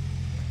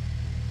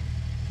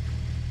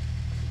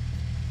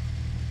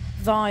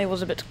 Thy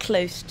was a bit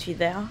close to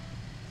there.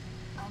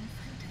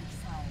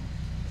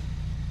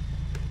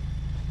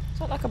 Is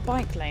that like a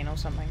bike lane or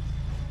something?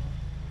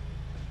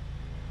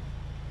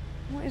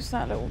 What is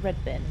that little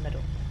red bit in the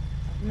middle?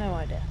 I have no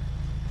idea.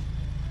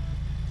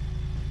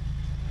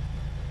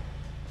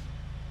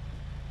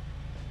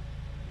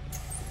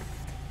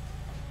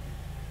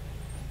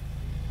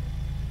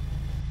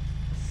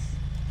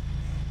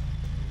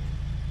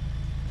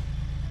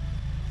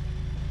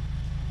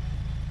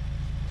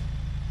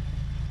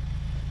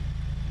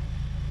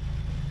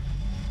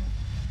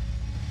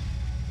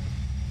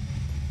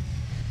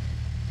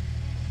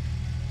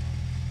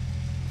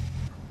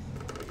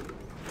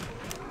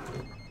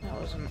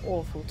 An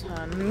awful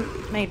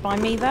turn made by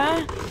me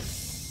there.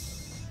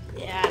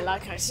 Yeah,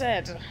 like I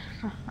said.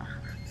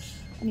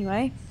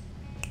 Anyway,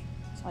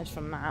 aside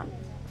from that.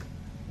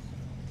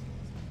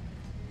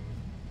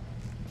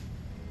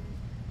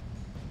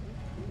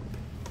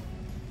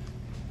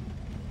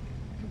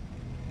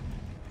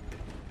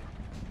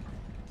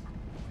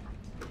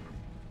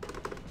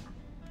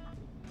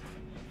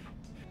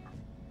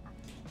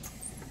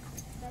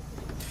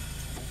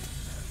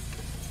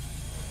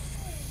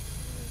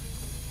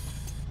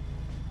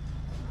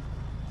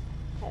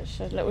 It's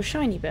a little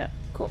shiny bit.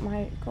 Caught my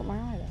eye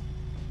there.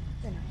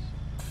 Very nice.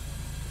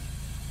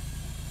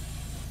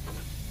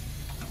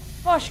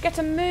 Gosh, get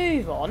a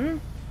move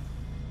on.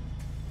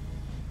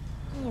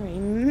 Sorry,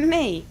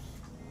 me.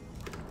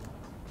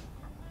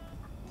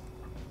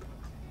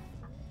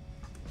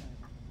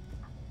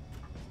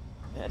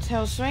 Bit of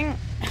tail swing.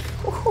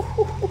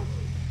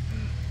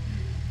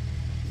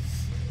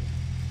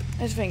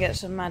 This thing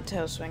gets a mad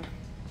tail swing.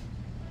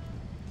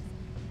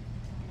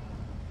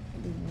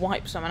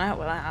 Wipe someone out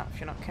with that if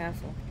you're not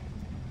careful.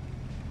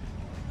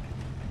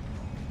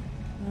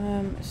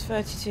 It's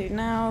 32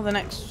 now. The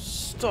next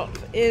stop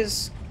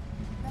is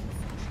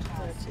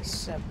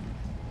 37.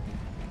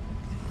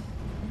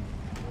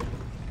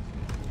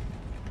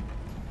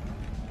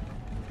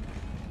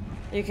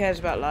 Who cares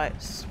about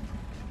lights?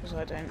 Because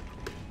I don't.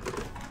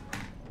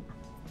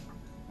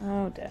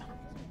 Oh dear.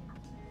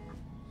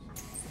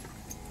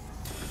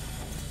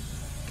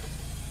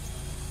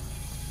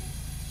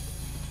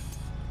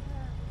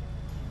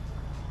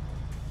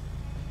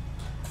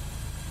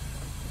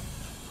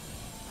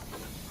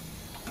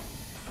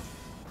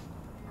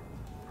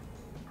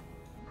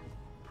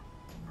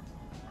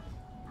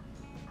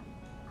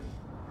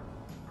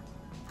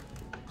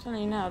 I'm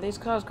telling you now, these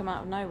cars come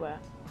out of nowhere.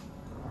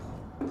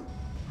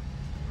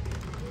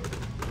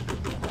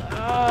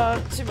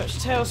 Oh, too much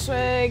tail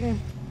swing.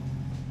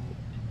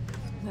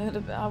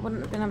 I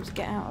wouldn't have been able to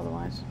get out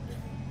otherwise.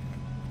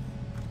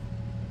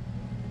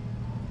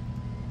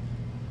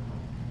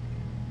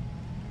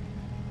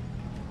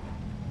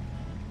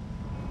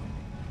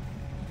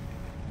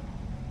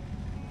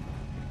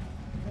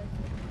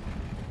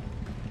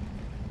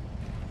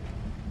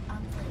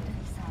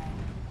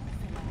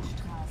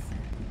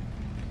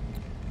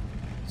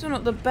 Still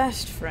not the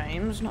best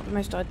frames, not the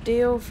most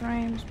ideal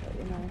frames, but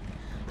you know,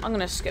 I'm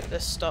gonna skip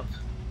this stop.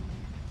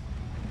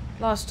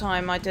 Last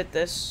time I did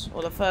this,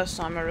 or the first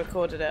time I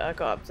recorded it, I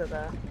got up to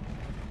there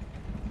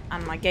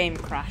and my game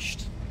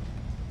crashed.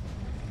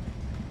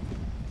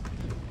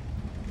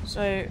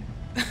 So,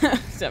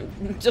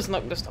 I'm just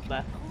not gonna stop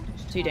there.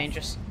 Too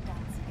dangerous.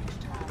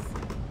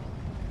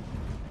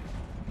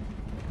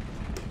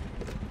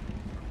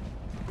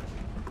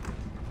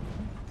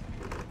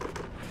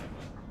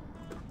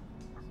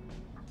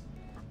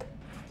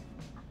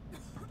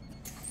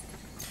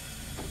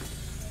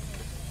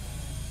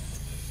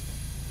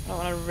 I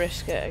don't want to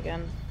risk it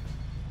again.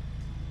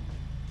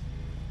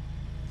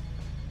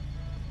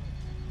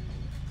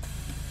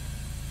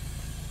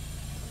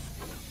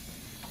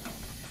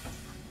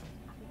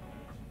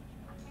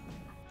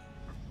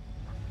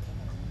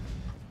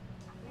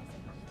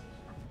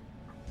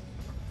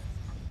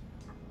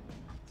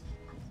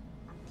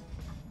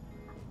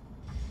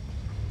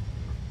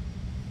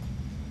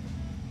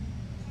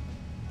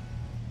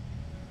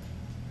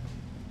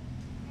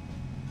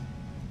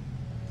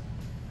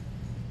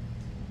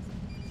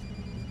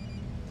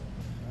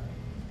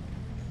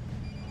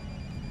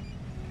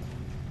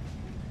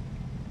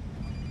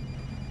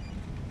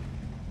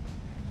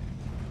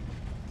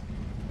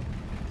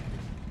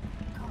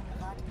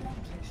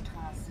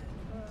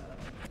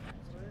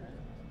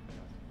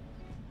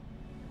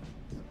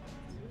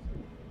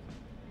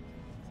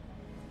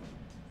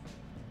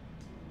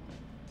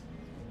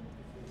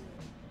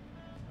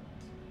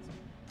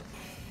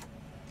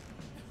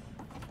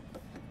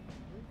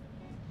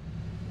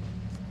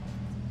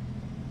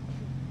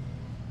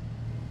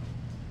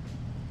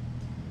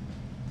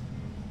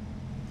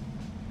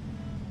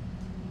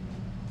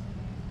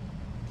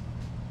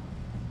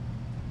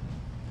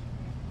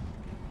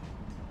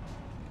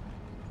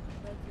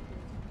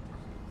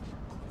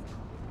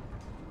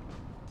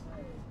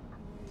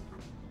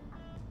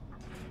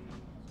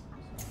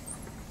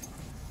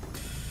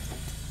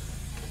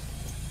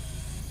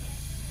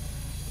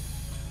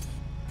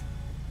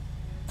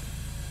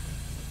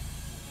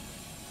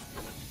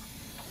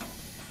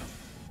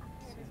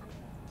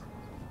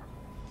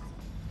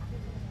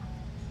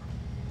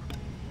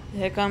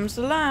 here comes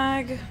the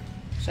lag.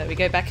 So we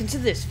go back into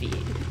this view.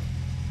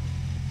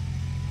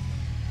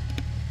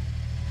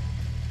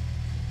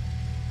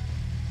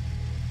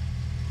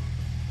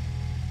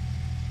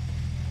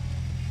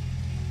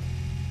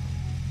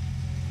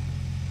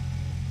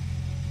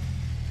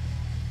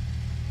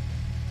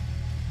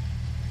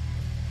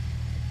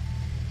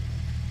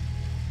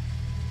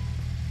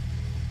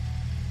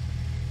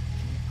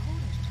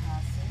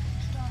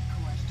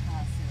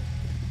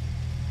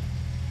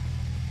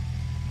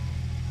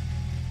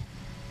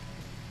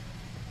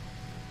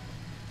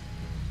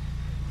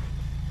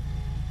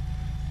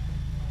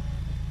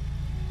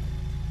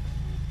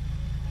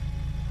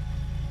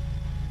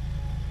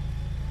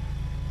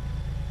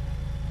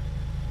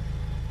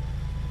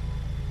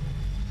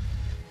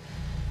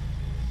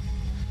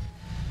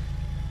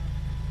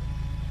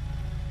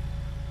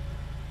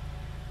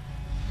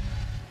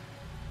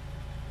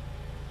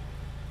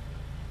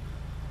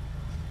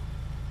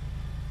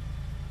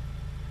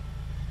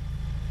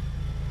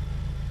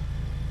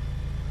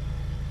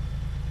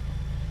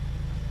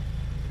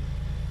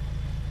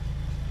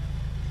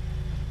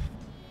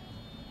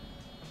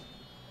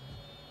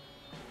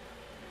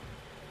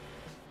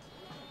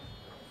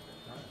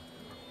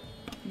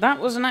 That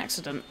was an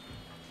accident.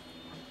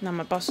 No,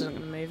 my bus isn't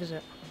going to move, is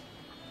it?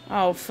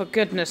 Oh, for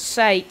goodness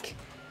sake.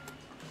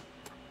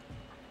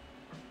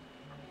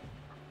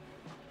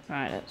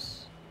 Right,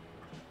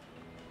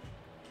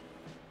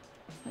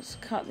 let's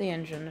cut the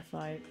engine if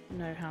I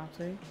know how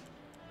to.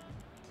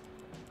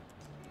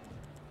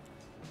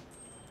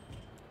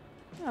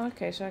 Oh,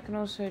 okay, so I can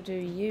also do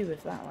U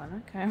with that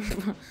one. Okay.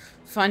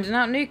 Finding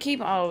out new key.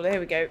 Oh,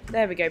 there we go.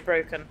 There we go,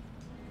 broken.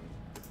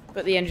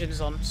 But the engine's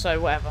on, so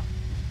whatever.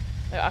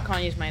 I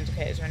can't use my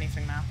indicators or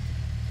anything now.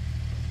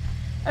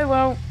 Oh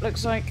well,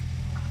 looks like...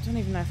 I don't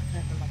even know if I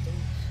can open my doors.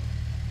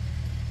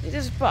 See,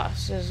 this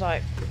bus is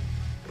like...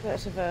 a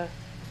bit of a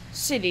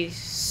silly,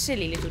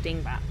 silly little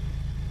dingbat.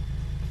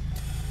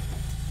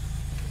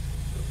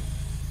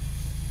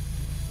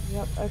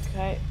 Yep,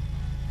 okay.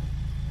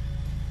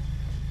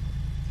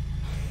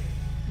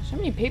 So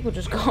many people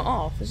just got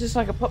off. Is this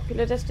like a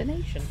popular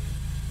destination?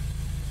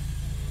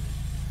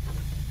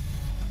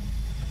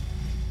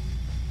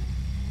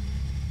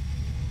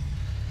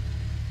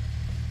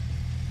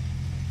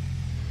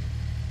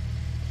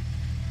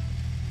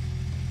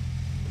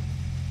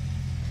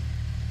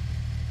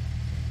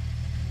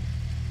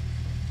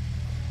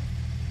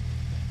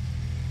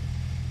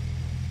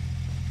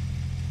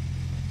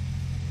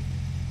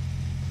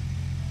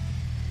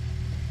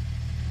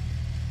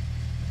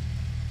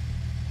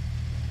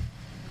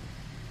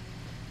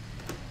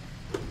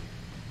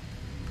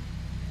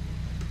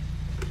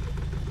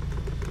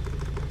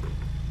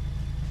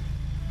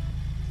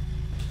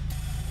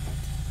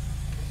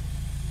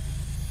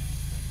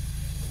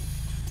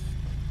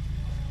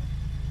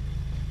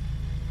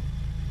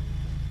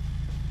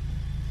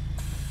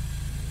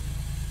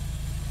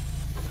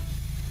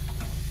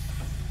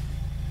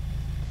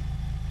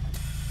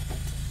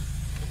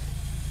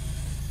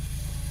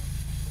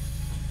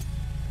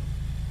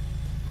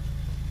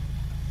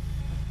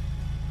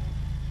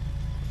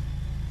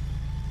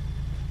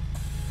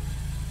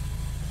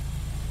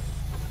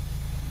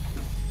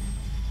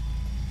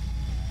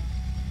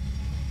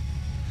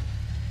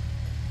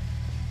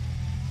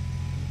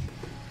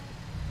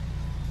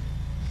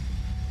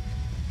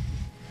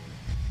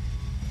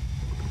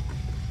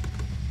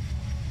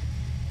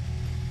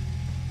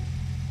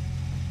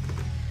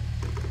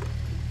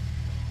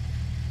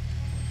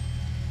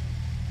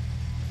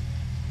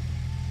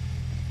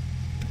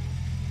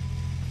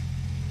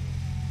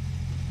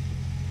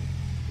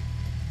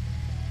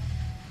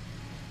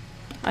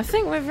 I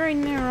think we're very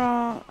near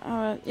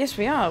our... yes,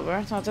 we are. We're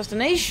at our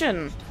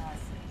destination.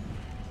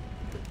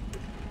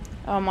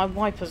 Oh, my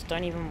wipers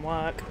don't even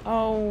work.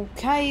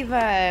 Okay,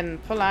 then.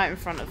 Pull out in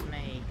front of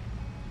me.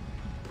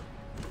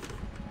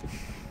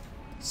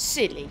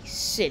 Silly,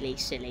 silly,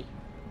 silly.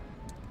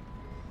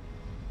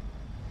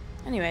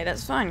 Anyway,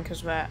 that's fine,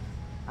 because we're at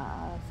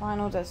our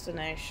final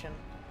destination.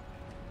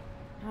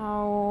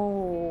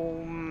 How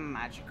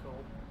magical.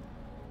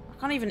 I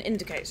can't even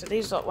indicate, so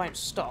these lot won't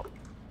stop.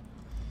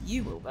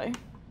 You will, though.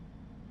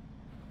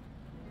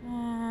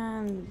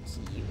 And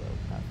you will.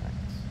 Perfect.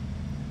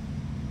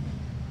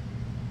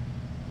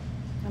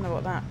 I don't know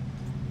what that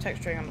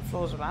texturing on the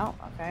floor is about.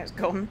 Okay, it's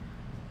gone.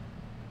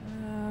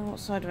 What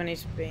side do I need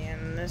to be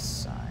in? This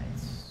side.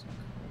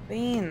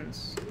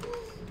 Beans.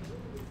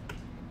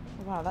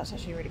 Oh, wow, that's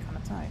actually really kind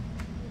of tight.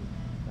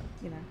 But,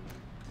 you know,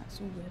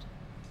 that's all good.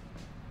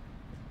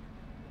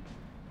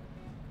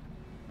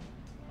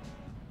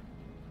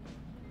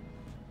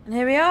 And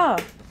here we are.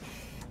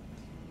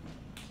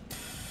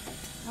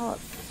 Our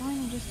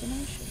final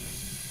destination.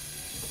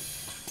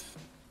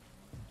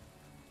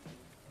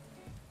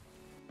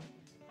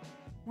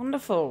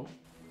 Wonderful.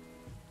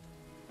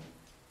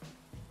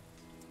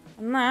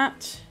 And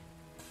that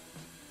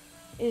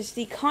is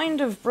the kind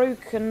of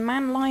broken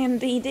Man Lion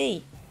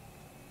DD.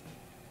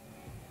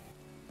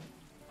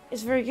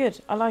 It's very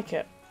good. I like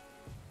it.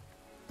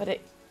 But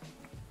it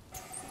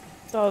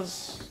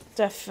does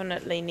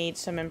definitely need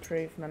some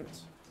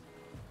improvement.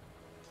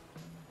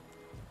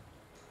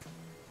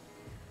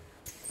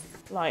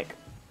 Like,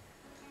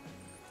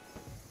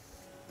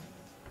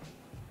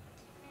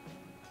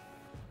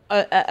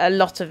 a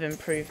lot of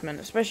improvement,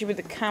 especially with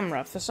the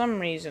camera. For some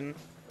reason,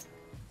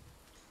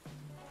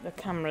 the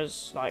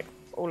camera's like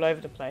all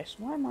over the place.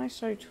 Why am I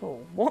so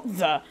tall? What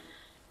the?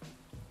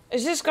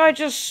 Is this guy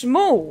just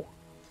small?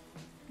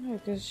 No,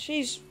 because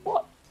she's...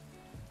 What?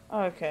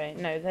 Okay,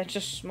 no, they're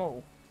just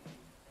small.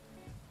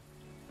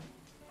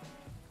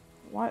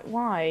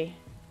 Why?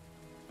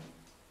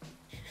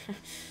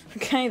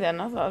 Okay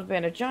then, I thought I was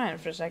being a giant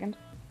for a second.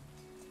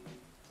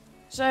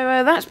 So,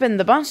 that's been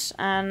the bus,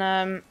 and,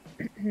 I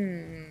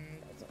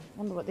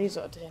wonder what these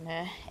are doing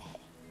here.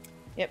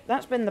 Yep,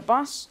 that's been the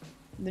bus,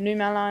 the new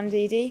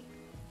AMD,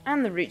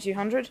 and the Root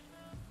 200.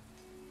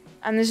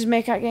 And this is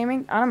Meerkat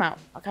Gaming, and I'm out.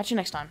 I'll catch you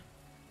next time.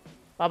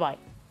 Bye-bye.